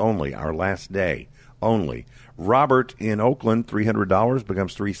today only, our last day only. Robert in Oakland, $300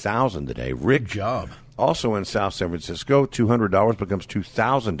 becomes $3,000 today. Rick, good job. Also in South San Francisco, $200 becomes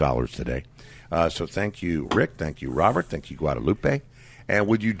 $2,000 today. So thank you, Rick. Thank you, Robert. Thank you, Guadalupe. And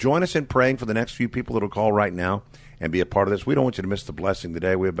would you join us in praying for the next few people that will call right now and be a part of this? We don't want you to miss the blessing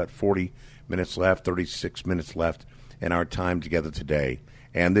today. We have about 40 minutes left, 36 minutes left in our time together today.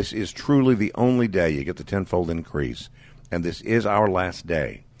 And this is truly the only day you get the tenfold increase. And this is our last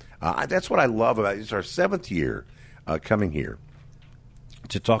day. That's what I love about it. It's our 7th year coming here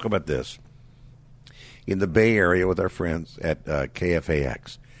to talk about this in the Bay Area with our friends at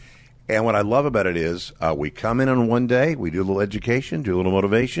KFAX. And what I love about it is we come in on one day, we do a little education, do a little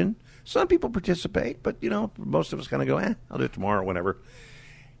motivation. Some people participate, but, most of us kind of go, I'll do it tomorrow or whenever.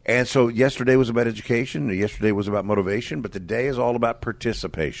 And so yesterday was about education, yesterday was about motivation, but today is all about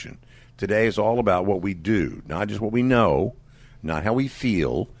participation. Today is all about what we do, not just what we know, not how we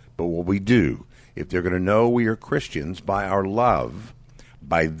feel, but what we do. If they're going to know we are Christians by our love,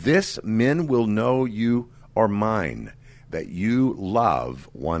 by this men will know you are mine, that you love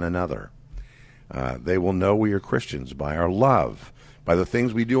one another. They will know we are Christians by our love, by the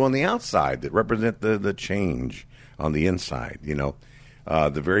things we do on the outside that represent the change on the inside.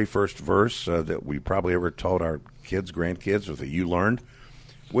 The very first verse that we probably ever taught our kids, grandkids, or that you learned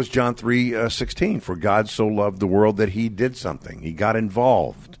was John 3:16. For God so loved the world that he did something. He got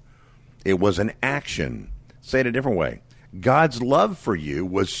involved. It was an action. Say it a different way. God's love for you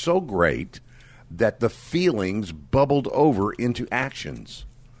was so great that the feelings bubbled over into actions,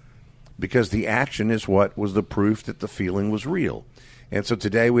 because the action is what was the proof that the feeling was real. And so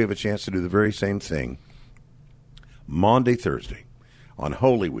today we have a chance to do the very same thing. Maundy, Thursday, on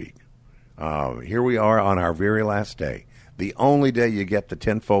Holy Week. Here we are on our very last day, the only day you get the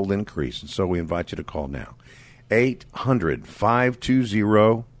tenfold increase. And so we invite you to call now.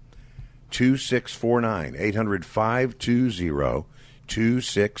 800-520-2649.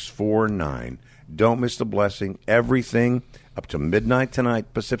 800-520-2649. Don't miss the blessing. Everything up to midnight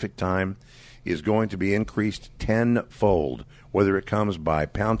tonight Pacific time is going to be increased tenfold, whether it comes by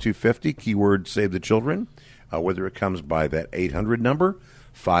pound 250, keyword save the children, whether it comes by that 800 number,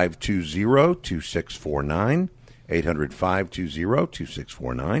 520-2649,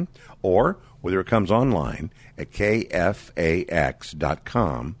 800-520-2649, or whether it comes online at kfax.com.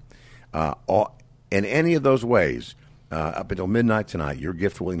 In any of those ways, up until midnight tonight, your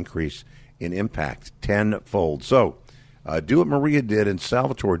gift will increase in impact tenfold. So do what Maria did and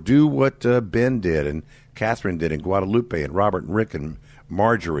Salvatore. Do what Ben did and Catherine did and Guadalupe and Robert and Rick and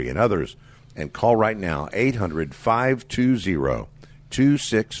Marjorie and others. And call right now,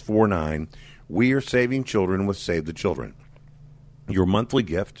 800-520-2649. We are saving children with Save the Children. Your monthly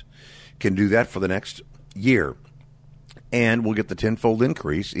gift can do that for the next year, and we'll get the tenfold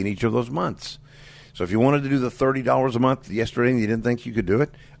increase in each of those months. So if you wanted to do the $30 a month yesterday and you didn't think you could do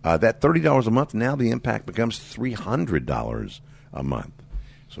it, that $30 a month, now the impact becomes $300 a month.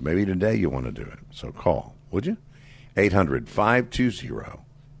 So maybe today you want to do it. So call, would you?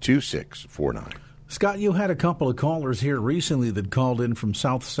 800-520-2649. Scott, you had a couple of callers here recently that called in from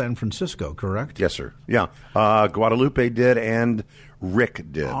South San Francisco, correct? Yes, sir. Yeah. Guadalupe did and Rick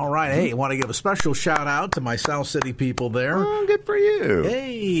did. All right. Hey, I want to give a special shout-out to my South City people there. Oh, good for you.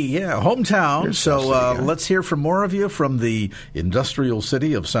 Hey, yeah, hometown. You're so let's hear from more of you from the industrial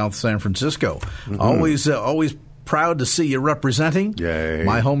city of South San Francisco. Mm-hmm. Always proud to see you representing Yay.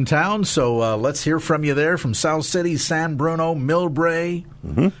 my hometown. So let's hear from you there from South City, San Bruno, Millbrae,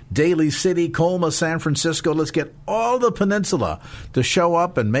 Daly City, Colma, San Francisco. Let's get all the peninsula to show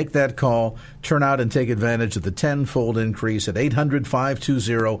up and make that call. Turn out and take advantage of the tenfold increase at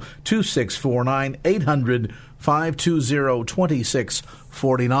 800-520-2649,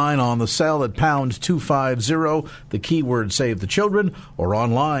 800-520-2649 on the cell at pound 250, the keyword Save the Children, or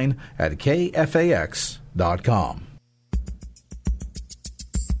online at kfax.com.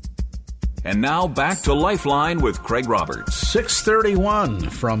 And now back to Lifeline with Craig Roberts.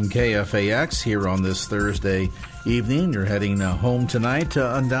 6:31 from KFAX here on this Thursday evening. You're heading home tonight,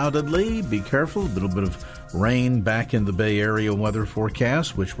 undoubtedly. Be careful. A little bit of rain back in the Bay Area weather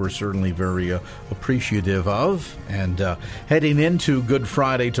forecast, which we're certainly very appreciative of. And heading into Good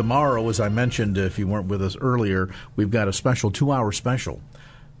Friday tomorrow, as I mentioned, if you weren't with us earlier, we've got a special 2-hour special.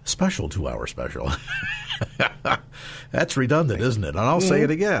 Special 2-hour special. That's redundant, isn't it? And I'll say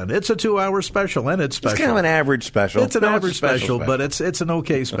it again. It's a 2-hour special, and it's special. It's kind of an average special. It's an average special, but it's an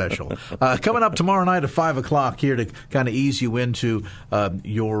okay special. Coming up tomorrow night at 5 o'clock here to kind of ease you into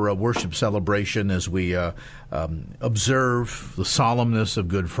your worship celebration as we observe the solemnness of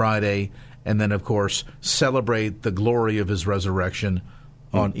Good Friday, and then, of course, celebrate the glory of his resurrection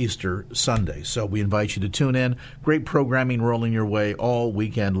on Easter Sunday. So we invite you to tune in. Great programming rolling your way all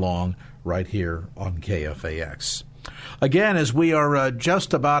weekend long right here on KFAX. Again, as we are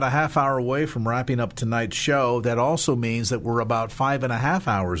just about a half hour away from wrapping up tonight's show, that also means that we're about 5.5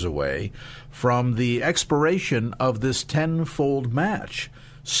 hours away from the expiration of this tenfold match.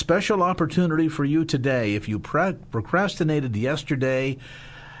 Special opportunity for you today. If you procrastinated yesterday,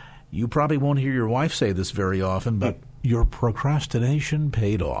 you probably won't hear your wife say this very often, but your procrastination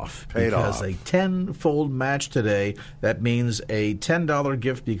paid off. Because a tenfold match today, that means a $10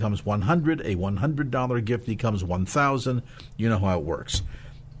 gift becomes $100, a $100 gift becomes $1,000. You know how it works.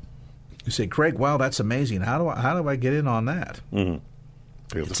 You say, Craig, wow, that's amazing. How do I get in on that?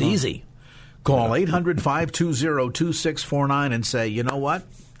 It's easy. Call 800-520-2649 and say, you know what?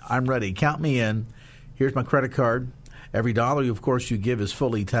 I'm ready. Count me in. Here's my credit card. Every dollar, of course, you give is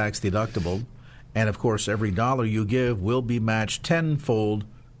fully tax deductible. And, of course, every dollar you give will be matched tenfold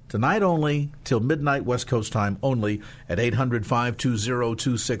tonight only, till midnight West Coast time only, at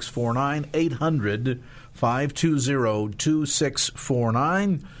 800-520-2649,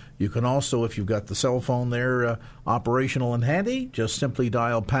 800-520-2649. You can also, if you've got the cell phone there operational and handy, just simply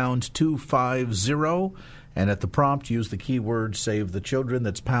dial pound 250, and at the prompt, use the keyword Save the Children.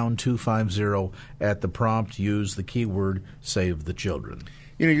 That's pound 250. At the prompt, use the keyword Save the Children.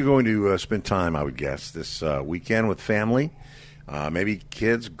 You know, you're going to spend time, I would guess, this weekend with family, maybe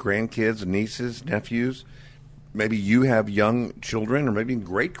kids, grandkids, nieces, nephews. Maybe you have young children or maybe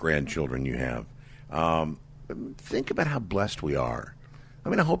great-grandchildren you have. Think about how blessed we are. I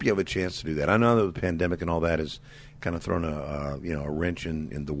mean, I hope you have a chance to do that. I know that the pandemic and all that has kind of thrown a wrench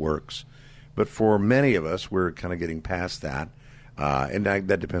in the works. But for many of us, we're kind of getting past that. And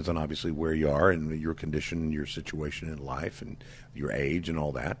that depends on, obviously, where you are and your condition and your situation in life and your age and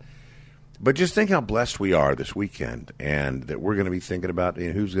all that. But just think how blessed we are this weekend, and that we're going to be thinking about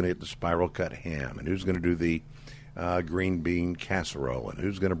who's going to get the spiral cut ham, and who's going to do the green bean casserole, and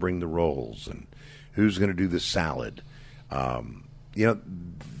who's going to bring the rolls, and who's going to do the salad.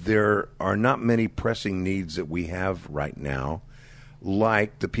 There are not many pressing needs that we have right now,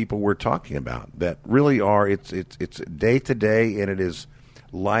 like the people we're talking about, that really are, it's day to day, and it is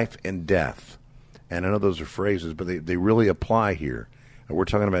life and death. And I know those are phrases, but they really apply here. We're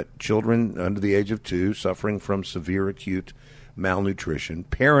talking about children under the age of 2 suffering from severe acute malnutrition,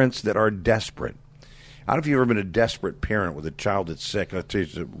 parents that are desperate. I don't know if you've ever been a desperate parent with a child that's sick. I'll tell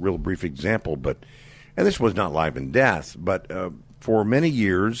you a real brief example, and this was not life and death, but for many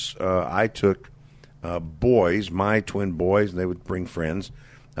years I took boys, my twin boys, and they would bring friends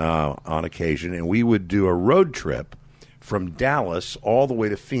on occasion, and we would do a road trip from Dallas all the way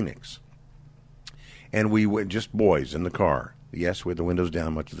to Phoenix. And we went just boys in the car. Yes, we had the windows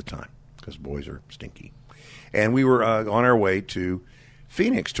down much of the time because boys are stinky. And we were on our way to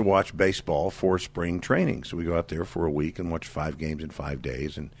Phoenix to watch baseball for spring training. So we go out there for a week and watch 5 games in 5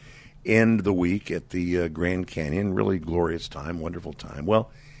 days and end the week at the Grand Canyon. Really glorious time, wonderful time.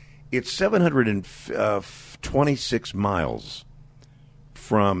 Well, it's 726 miles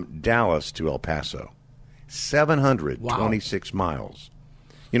from Dallas to El Paso. 726 miles.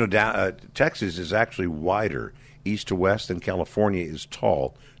 You know, Texas is actually wider east to west, and California is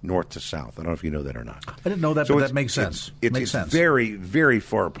tall north to south. I don't know if you know that or not. I didn't know that, but that makes sense. It's very, very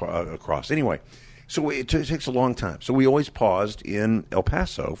far across. Anyway, so it takes a long time. So we always paused in El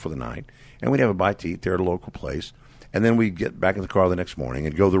Paso for the night, and we'd have a bite to eat there at a local place. And then we get back in the car the next morning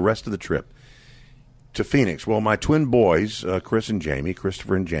and go the rest of the trip to Phoenix. Well, my twin boys, Chris and Jamie,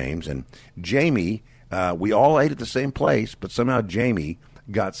 Christopher and James, and Jamie, we all ate at the same place, but somehow Jamie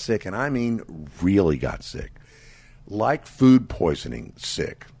got sick, and I mean really got sick. Like food poisoning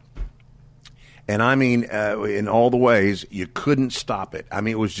sick. And I mean, in all the ways, you couldn't stop it. I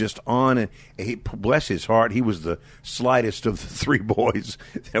mean, it was just on. And he, bless his heart, he was the slightest of the three boys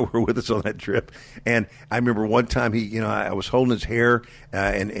that were with us on that trip. And I remember one time I was holding his hair,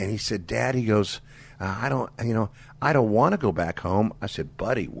 and he said, "Dad," he goes, I don't want to go back home." I said,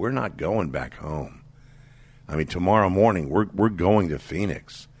 "Buddy, we're not going back home. I mean, tomorrow morning we're going to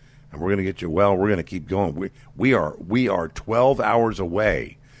Phoenix, and we're going to get you well. We're going to keep going. We are 12 hours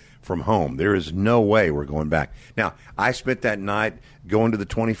away from home. There is no way we're going back." Now, I spent that night going to the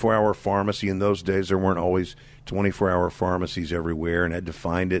 24-hour pharmacy. In those days, there weren't always 24-hour pharmacies everywhere, and had to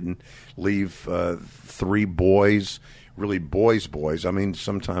find it and leave three boys, really boys. I mean,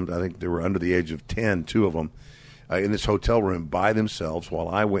 sometimes I think they were under the age of 10, two of them, in this hotel room by themselves while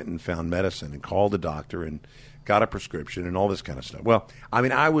I went and found medicine and called the doctor and got a prescription and all this kind of stuff. Well, I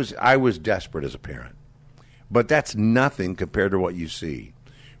mean, I was desperate as a parent, but that's nothing compared to what you see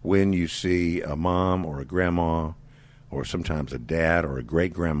when you see a mom or a grandma or sometimes a dad or a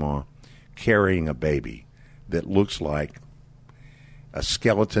great-grandma carrying a baby that looks like a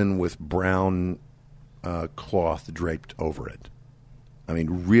skeleton with brown cloth draped over it. I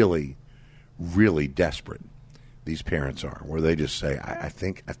mean, really, really desperate these parents are, where they just say, I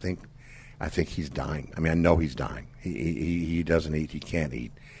think he's dying. I mean, I know he's dying. He doesn't eat. He can't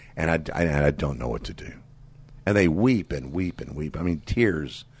eat. And I don't know what to do. And they weep and weep and weep. I mean,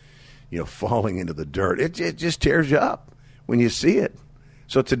 tears, falling into the dirt. It just tears you up when you see it.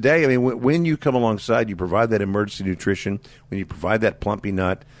 So today, I mean, when you come alongside, you provide that emergency nutrition, when you provide that Plumpy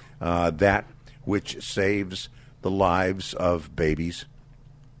Nut, that which saves the lives of babies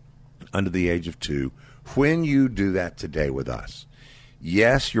under the age of 2, when you do that today with us,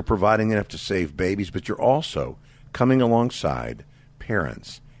 yes, you're providing enough to save babies, but you're also coming alongside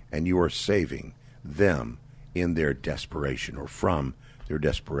parents, and you are saving them in their desperation or from their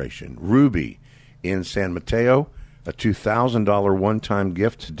desperation. Ruby in San Mateo, a $2,000 one-time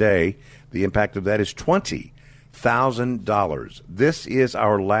gift today. The impact of that is $20,000. This is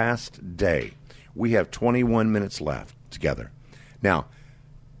our last day. We have 21 minutes left together. Now,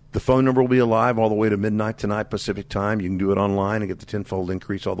 the phone number will be alive all the way to midnight tonight Pacific time. You can do it online and get the tenfold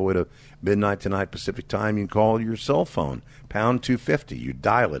increase all the way to midnight tonight Pacific time. You can call your cell phone, pound 250. You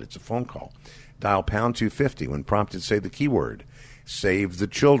dial it. It's a phone call. Dial pound 250. When prompted, say the keyword, Save the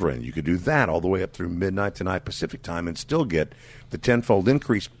Children. You could do that all the way up through midnight tonight Pacific time and still get the tenfold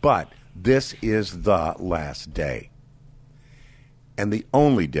increase. But this is the last day. And the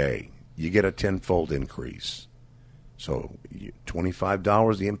only day you get a tenfold increase. So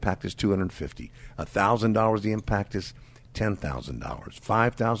 $25, the impact is $250. $1,000, the impact is $10,000.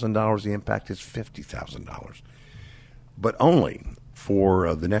 $5,000, the impact is $50,000. But only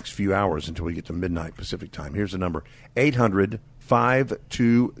for the next few hours until we get to midnight Pacific time. Here's the number,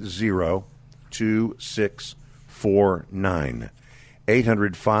 800-520-2649.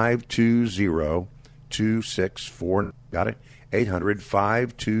 800-520-2649. Got it?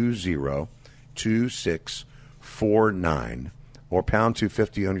 800-520-2649. Or pound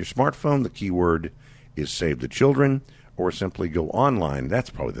 250 on your smartphone. The keyword is Save the Children. Or simply go online.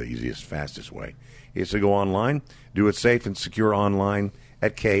 That's probably the easiest, fastest way. Is to go online. Do it safe and secure online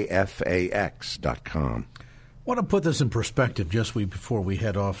at KFAX.com. I want to put this in perspective just before we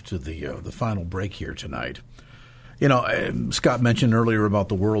head off to the final break here tonight. Scott mentioned earlier about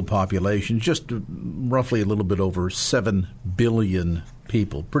the world population, just roughly a little bit over 7 billion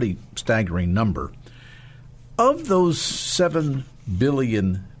people, pretty staggering number. Of those 7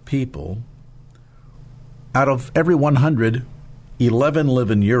 billion people, out of every 100, 11 live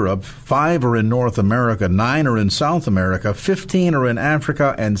in Europe, 5 are in North America, 9 are in South America, 15 are in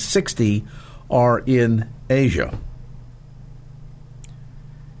Africa, and 60 are in Asia.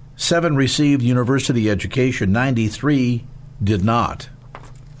 7 received university education, 93 did not.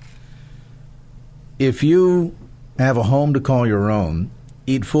 If you have a home to call your own,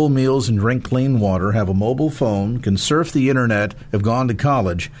 eat full meals and drink clean water, have a mobile phone, can surf the internet, have gone to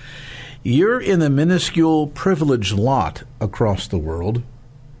college, you're in the minuscule privileged lot across the world,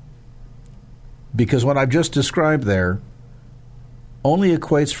 because what I've just described there only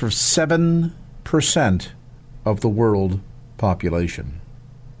equates for 7% of the world population.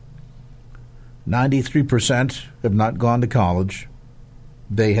 93% have not gone to college.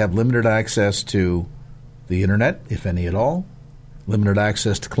 They have limited access to the internet, if any at all, limited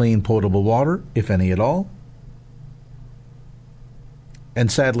access to clean, potable water, if any at all.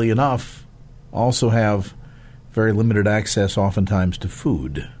 and sadly enough, also have very limited access oftentimes to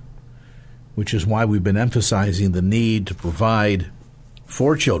food, which is why we've been emphasizing the need to provide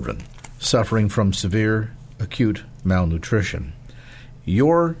for children suffering from severe acute malnutrition.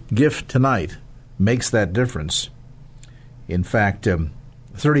 Your gift tonight makes that difference. In fact, a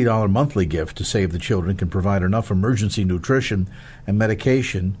 $30 monthly gift to Save the Children can provide enough emergency nutrition and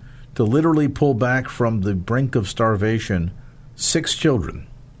medication to literally pull back from the brink of starvation 6 children.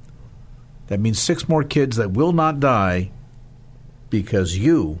 That means 6 more kids that will not die because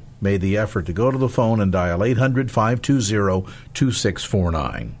you made the effort to go to the phone and dial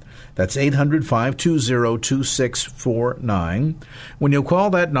 800-520-2649. That's 800-520-2649. When you call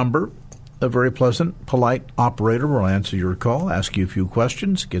that number, a very pleasant, polite operator will answer your call, ask you a few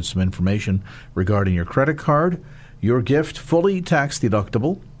questions, get some information regarding your credit card, your gift fully tax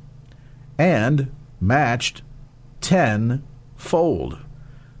deductible, and matched tenfold.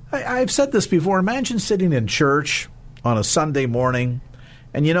 I've said this before. Imagine sitting in church on a Sunday morning,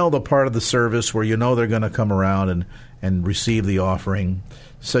 and you know the part of the service where you know they're going to come around and receive the offering.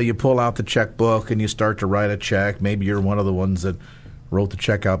 So you pull out the checkbook and you start to write a check. Maybe you're one of the ones that wrote the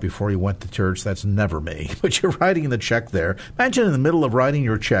check out before you went to church. That's never me. But you're writing the check there. Imagine in the middle of writing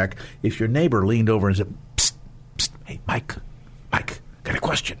your check if your neighbor leaned over and said, "Psst, psst, hey, Mike, got a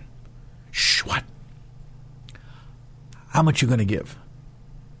question." "Shh, what?" "How much you going to give?"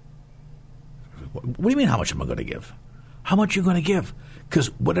 "What do you mean how much am I going to give?" "How much you going to give? Because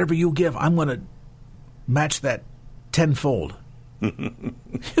whatever you give, I'm going to match that tenfold."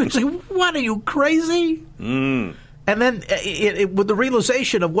 It's like, what, are you crazy? And then with the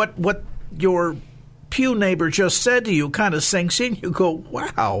realization of what your pew neighbor just said to you kind of sinks in. You go,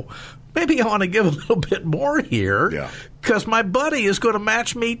 wow, maybe I want to give a little bit more here because my buddy is going to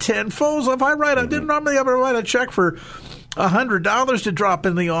match me tenfold. So if I didn't normally ever write a check for $100 to drop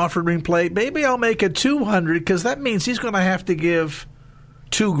in the offering plate, maybe I'll make it $200 because that means he's going to have to give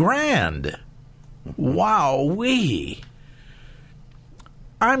 $2,000. Wow-wee.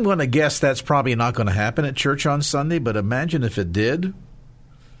 I'm going to guess that's probably not going to happen at church on Sunday, but imagine if it did,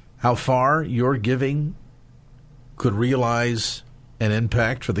 how far your giving could realize an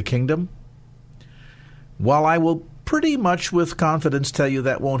impact for the kingdom. While I will pretty much with confidence tell you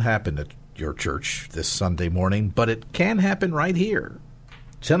that won't happen at your church this Sunday morning, but it can happen right here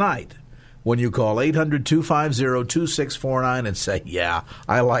tonight when you call 800-250-2649 and say, yeah,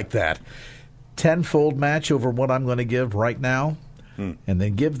 I like that. Tenfold match over what I'm going to give right now. And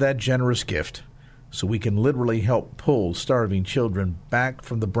then give that generous gift so we can literally help pull starving children back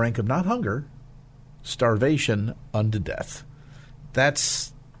from the brink of not hunger, starvation unto death.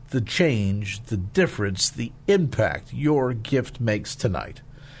 That's the change, the difference, the impact your gift makes tonight.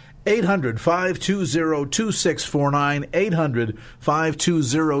 800-520-2649,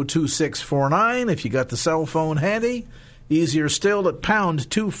 800-520-2649. If you got the cell phone handy, easier still at pound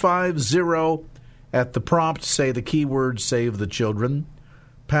 250. At the prompt, say the keyword, Save the Children.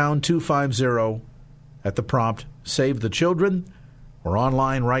 Pound 250. At the prompt, Save the Children. We're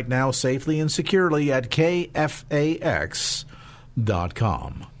online right now safely and securely at KFAX.com.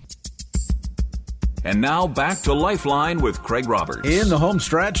 And now back to Lifeline with Craig Roberts. In the home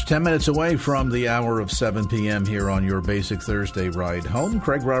stretch, 10 minutes away from the hour of 7 p.m. here on your Basic Thursday ride home.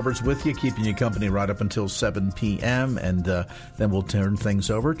 Craig Roberts with you, keeping you company right up until 7 p.m. And then we'll turn things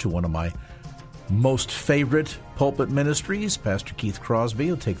over to one of my most favorite pulpit ministries. Pastor Keith Crosby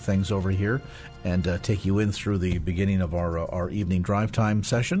will take things over here and take you in through the beginning of our evening drive time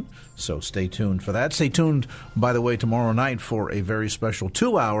session. So stay tuned for that. Stay tuned, by the way, tomorrow night for a very special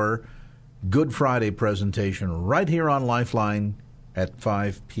 2-hour Good Friday presentation right here on Lifeline at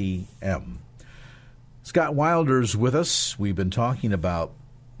 5 p.m. Scott Wilder's with us. We've been talking about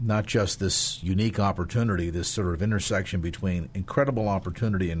not just this unique opportunity, this sort of intersection between incredible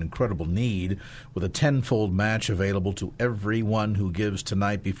opportunity and incredible need, with a tenfold match available to everyone who gives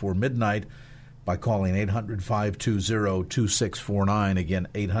tonight before midnight by calling 800-520-2649. Again,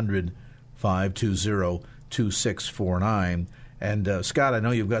 800-520-2649. And, Scott, I know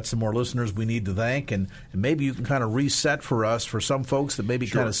you've got some more listeners we need to thank, and maybe you can kind of reset for us for some folks that maybe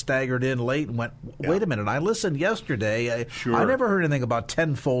kind of staggered in late and went, wait a minute, I listened yesterday. I never heard anything about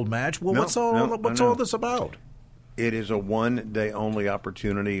tenfold match. Well, what's all this about? It is a one-day only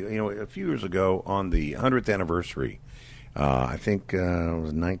opportunity. You know, a few years ago on the 100th anniversary, I think it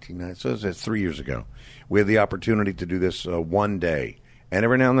was 1990, so it's 3 years ago, we had the opportunity to do this one day. And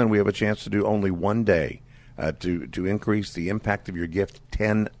every now and then we have a chance to do only one day. To increase the impact of your gift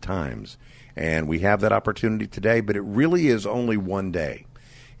 10 times. And we have that opportunity today, but it really is only one day.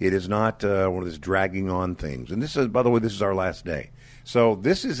 It is not one of those dragging on things. And this is, by the way, this is our last day. So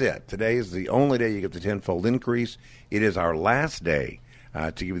this is it. Today is the only day you get the tenfold increase. It is our last day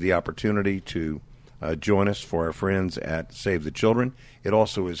to give you the opportunity to join us for our friends at Save the Children. It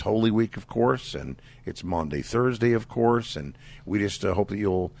also is Holy Week, of course, and it's Maundy Thursday, of course, and we just hope that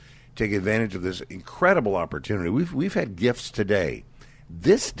you'll take advantage of this incredible opportunity. We've had gifts today,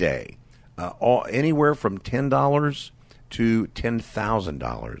 this day, anywhere from $10 to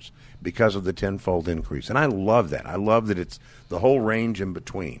 $10,000 because of the tenfold increase. And I love that. I love that it's the whole range in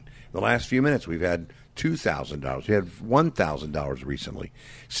between. The last few minutes we've had $2,000. We had $1,000 recently.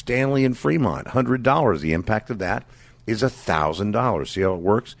 Stanley and Fremont, $100. The impact of that is $1,000. See how it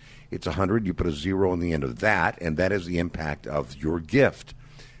works? It's 100. You put a zero on the end of that, and that is the impact of your gift.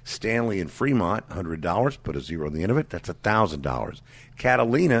 Stanley and Fremont, $100. Put a zero on the end of it. That's $1,000.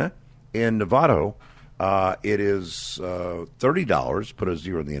 Catalina in Novato, it is $30. Put a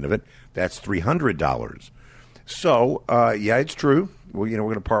zero on the end of it. That's $300. So, yeah, it's true. Well, we're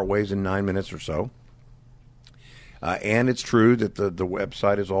going to part ways in 9 minutes or so. And it's true that the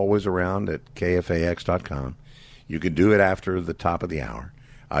website is always around at KFAX.com. You can do it after the top of the hour.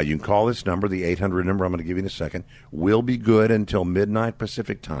 You can call this number, the 800 number I'm going to give you in a second. Will be good until midnight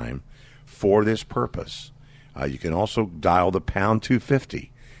Pacific time for this purpose. You can also dial the pound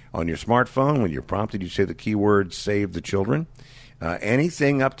 250 on your smartphone. When you're prompted, you say the keyword Save the Children.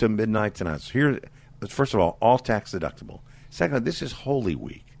 Anything up to midnight tonight. So here, first of all tax deductible. Second, this is Holy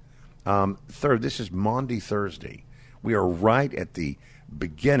Week. Third, this is Maundy Thursday. We are right at the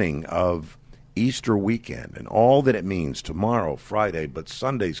beginning of Easter weekend and all that it means. Tomorrow, Friday, but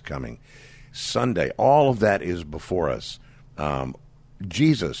Sunday's coming. Sunday, all of that is before us.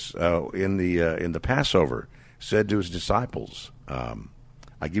 Jesus in the Passover said to his disciples,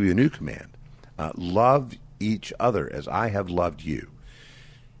 I give you a new command. Love each other as I have loved you.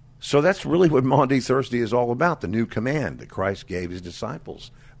 So that's really what Maundy Thursday is all about, the new command that Christ gave his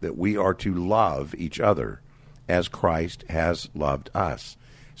disciples, that we are to love each other as Christ has loved us.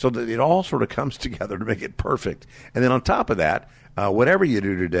 So that it all sort of comes together to make it perfect. And then on top of that, whatever you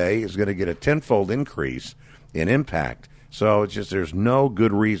do today is going to get a tenfold increase in impact. So it's just there's no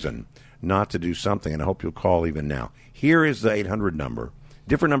good reason not to do something, and I hope you'll call even now. Here is the 800 number,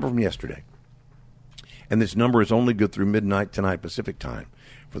 different number from yesterday. And this number is only good through midnight tonight Pacific time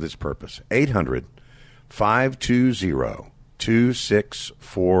for this purpose.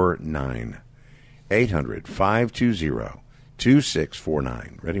 800-520-2649.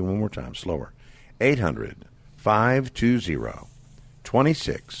 800-520-2649. Ready? One more time, slower.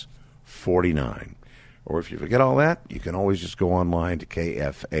 800-520-2649. Or if you forget all that, you can always just go online to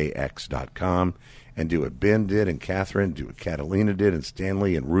KFAX.com and do what Ben did and Catherine, do what Catalina did and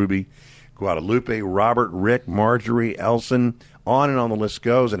Stanley and Ruby, Guadalupe, Robert, Rick, Marjorie, Elson, on and on the list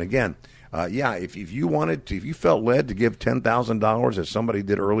goes. And again, if you wanted to, if you felt led to give $10,000 as somebody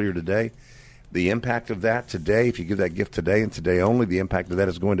did earlier today, the impact of that today, if you give that gift today and today only, the impact of that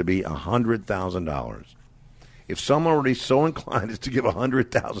is going to be $100,000. If someone already so inclined as to give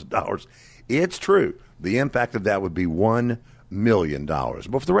 $100,000, it's true. The impact of that would be $1 million. But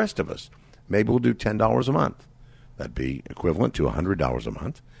for the rest of us, maybe we'll do $10 a month. That'd be equivalent to $100 a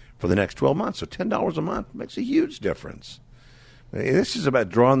month for the next 12 months. So $10 a month makes a huge difference. This is about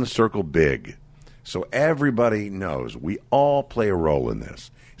drawing the circle big. So everybody knows we all play a role in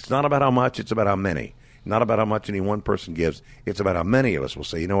this. It's not about how much, it's about how many. Not about how much any one person gives. It's about how many of us will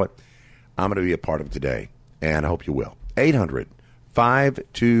say, you know what, I'm going to be a part of it today, and I hope you will.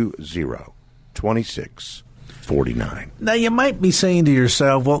 800-520-2649. Now, you might be saying to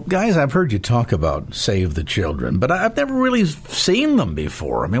yourself, well, guys, I've heard you talk about Save the Children, but I've never really seen them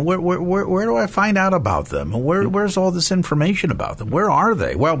before. I mean, where do I find out about them? Where's all this information about them? Where are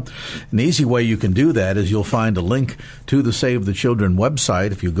they? Well, an easy way you can do that is you'll find a link to the Save the Children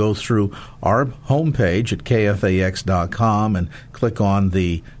website if you go through our homepage at KFAX.com and click on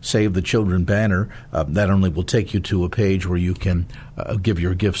the Save the Children banner. That only will take you to a page where you can give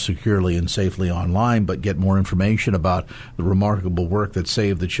your gifts securely and safely online, but get more information about the remarkable work that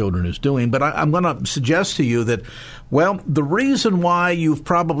Save the Children is doing. But I'm going to suggest to you that, well, the reason why you've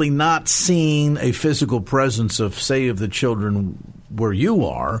probably not seen a physical presence of Save the Children where you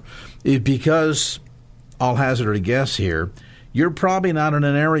are is because, I'll hazard a guess here, you're probably not in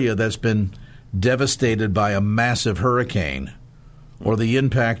an area that's been devastated by a massive hurricane or the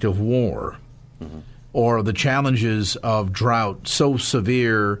impact of war. Mm-hmm. Or the challenges of drought so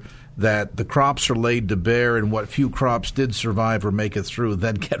severe that the crops are laid to bare, and what few crops did survive or make it through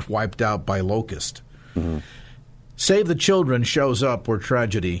then get wiped out by locust. Mm-hmm. Save the Children shows up where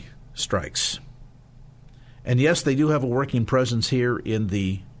tragedy strikes. And yes, they do have a working presence here in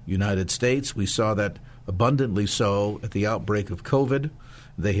the United States. We saw that abundantly so at the outbreak of COVID.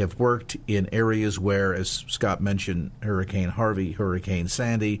 They have worked in areas where, as Scott mentioned, Hurricane Harvey, Hurricane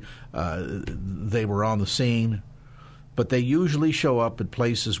Sandy, they were on the scene. But they usually show up at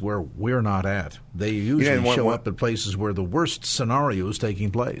places where we're not at. They usually show up at places where the worst scenario is taking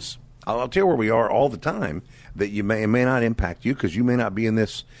place. I'll tell you where we are all the time that you may not impact you because you may not be in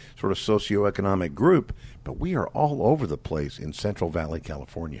this sort of socioeconomic group, but we are all over the place in Central Valley,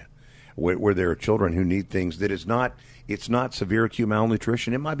 California, where there are children who need things that it's not severe acute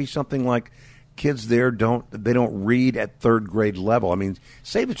malnutrition. It might be something like kids there don't read at third grade level. I mean,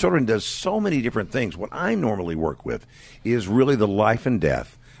 Save the Children does so many different things. What I normally work with is really the life and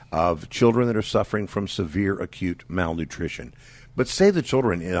death of children that are suffering from severe acute malnutrition. But Save the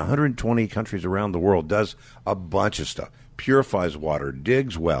Children in 120 countries around the world does a bunch of stuff. Purifies water,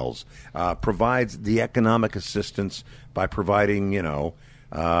 digs wells, provides the economic assistance by providing,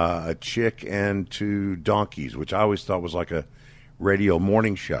 a chick and 2 donkeys, which I always thought was like a radio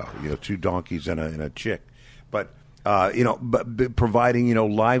morning show, 2 donkeys and a chick. But, but providing,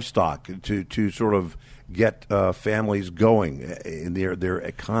 livestock to sort of get families going in their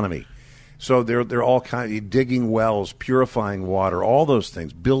economy. So they're all kind of digging wells, purifying water, all those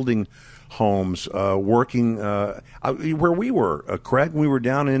things, building homes, working where we were, Craig. We were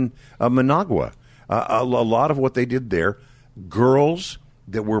down in Managua. A lot of what they did there, girls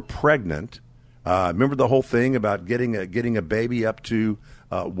that were pregnant. Remember the whole thing about getting a baby up to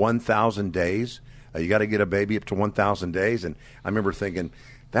 1,000 days. You got to get a baby up to 1,000 days, and I remember thinking,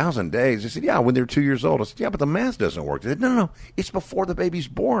 1,000 days? They said, yeah, when they're 2 years old. I said, yeah, but the math doesn't work. They said, no, it's before the baby's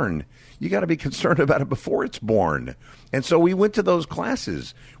born. You got to be concerned about it before it's born. And so we went to those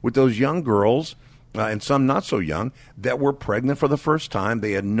classes with those young girls, and some not so young, that were pregnant for the first time.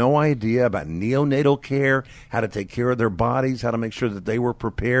 They had no idea about neonatal care, how to take care of their bodies, how to make sure that they were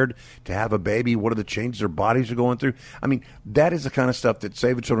prepared to have a baby, what are the changes their bodies are going through. I mean, that is the kind of stuff that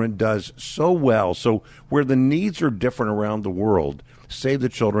Save the Children does so well. So where the needs are different around the world, Save the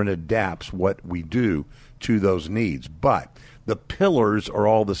Children adapts what we do to those needs. But the pillars are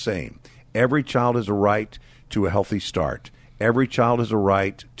all the same. Every child has a right to a healthy start. Every child has a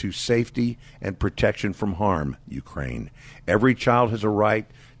right to safety and protection from harm, Ukraine. Every child has a right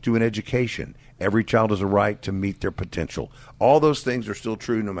to an education. Every child has a right to meet their potential. All those things are still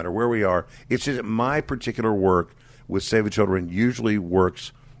true no matter where we are. It's just that my particular work with Save the Children usually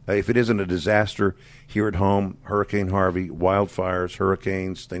works, if it isn't a disaster here at home, Hurricane Harvey, wildfires,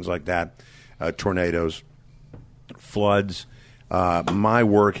 hurricanes, things like that, tornadoes, floods. My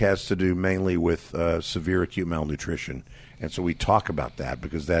work has to do mainly with severe acute malnutrition. And so we talk about that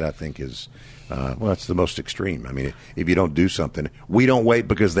because that, I think, is, that's the most extreme. I mean, if you don't do something, we don't wait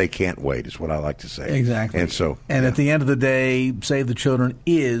because they can't wait, is what I like to say. Exactly. And at the end of the day, Save the Children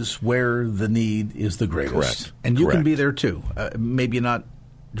is where the need is the greatest. Correct. And you can be there, too. Maybe not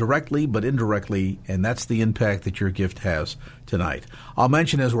directly, but indirectly, and that's the impact that your gift has tonight. I'll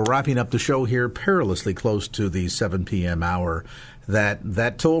mention as we're wrapping up the show here, perilously close to the 7 p.m. hour,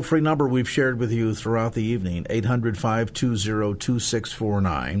 that toll-free number we've shared with you throughout the evening,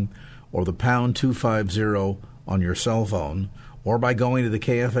 800-520-2649, or the pound 250 on your cell phone, or by going to the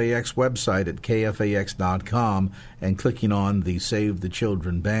KFAX website at kfax.com and clicking on the Save the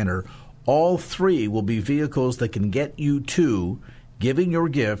Children banner. All 3 will be vehicles that can get you to giving your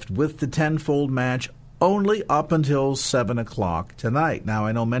gift with the tenfold match only up until 7 o'clock tonight. Now,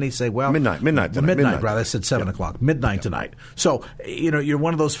 I know many say, well... Midnight tonight. I said 7 o'clock. Midnight tonight. So, you're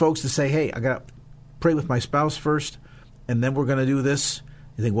one of those folks that say, hey, I got to pray with my spouse first, and then we're going to do this.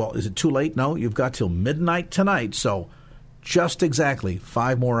 You think, well, is it too late? No, you've got till midnight tonight. So, just exactly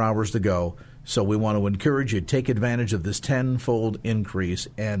 5 more hours to go. So, we want to encourage you to take advantage of this tenfold increase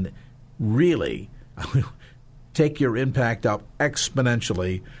and really take your impact up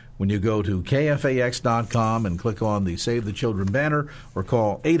exponentially when you go to KFAX.com and click on the Save the Children banner or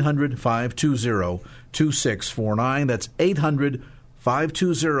call 800-520-2649. That's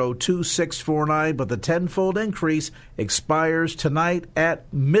 800-520-2649. But the tenfold increase expires tonight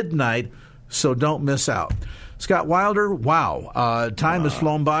at midnight, so don't miss out. Scott Wilder, wow. Time has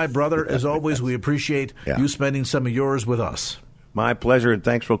flown by, brother. As always, we appreciate you spending some of yours with us. My pleasure, and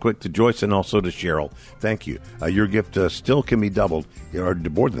thanks real quick to Joyce and also to Cheryl. Thank you. Your gift still can be doubled, or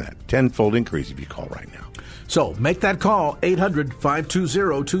more than that, tenfold increase if you call right now. So make that call,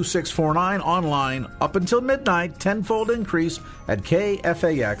 800-520-2649, online up until midnight, tenfold increase at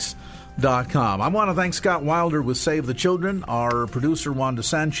KFAX.com. I want to thank Scott Wilder with Save the Children, our producer Wanda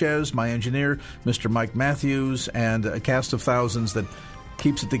Sanchez, my engineer Mr. Mike Matthews, and a cast of thousands that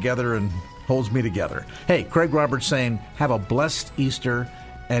keeps it together and holds me together. Hey, Craig Roberts saying, have a blessed Easter,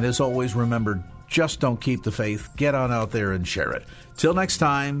 and as always, remember, just don't keep the faith. Get on out there and share it. Till next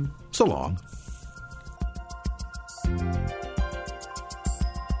time, so long.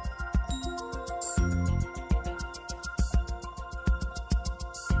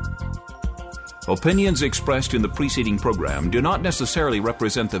 Opinions expressed in the preceding program do not necessarily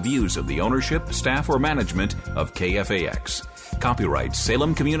represent the views of the ownership, staff, or management of KFAX. Copyright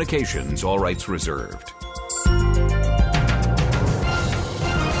Salem Communications, all rights reserved.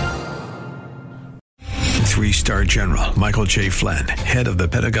 Three-star General Michael J. Flynn, head of the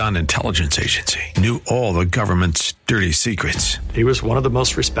Pentagon Intelligence Agency, knew all the government's dirty secrets. He was one of the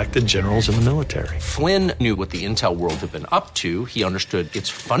most respected generals in the military. Flynn knew what the intel world had been up to. He understood its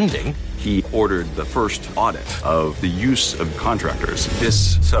funding. He ordered the first audit of the use of contractors.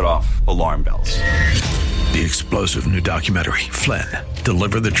 This set off alarm bells. The explosive new documentary, Flynn,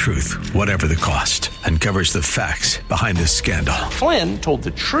 Deliver the Truth, Whatever the Cost, uncovers the facts behind this scandal. Flynn told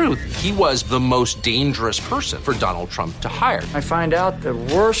the truth. He was the most dangerous person for Donald Trump to hire. I find out the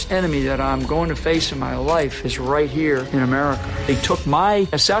worst enemy that I'm going to face in my life is right here in America. They took my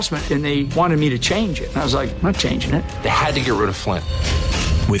assessment and they wanted me to change it. And I was like, I'm not changing it. They had to get rid of Flynn.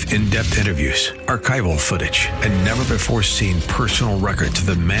 With in-depth interviews, archival footage, and never-before-seen personal records of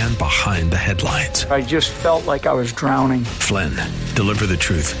the man behind the headlines. I just felt like I was drowning. Flynn, Deliver the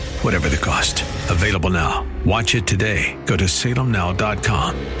Truth, Whatever the Cost. Available now. Watch it today. Go to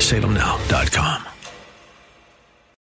salemnow.com. salemnow.com.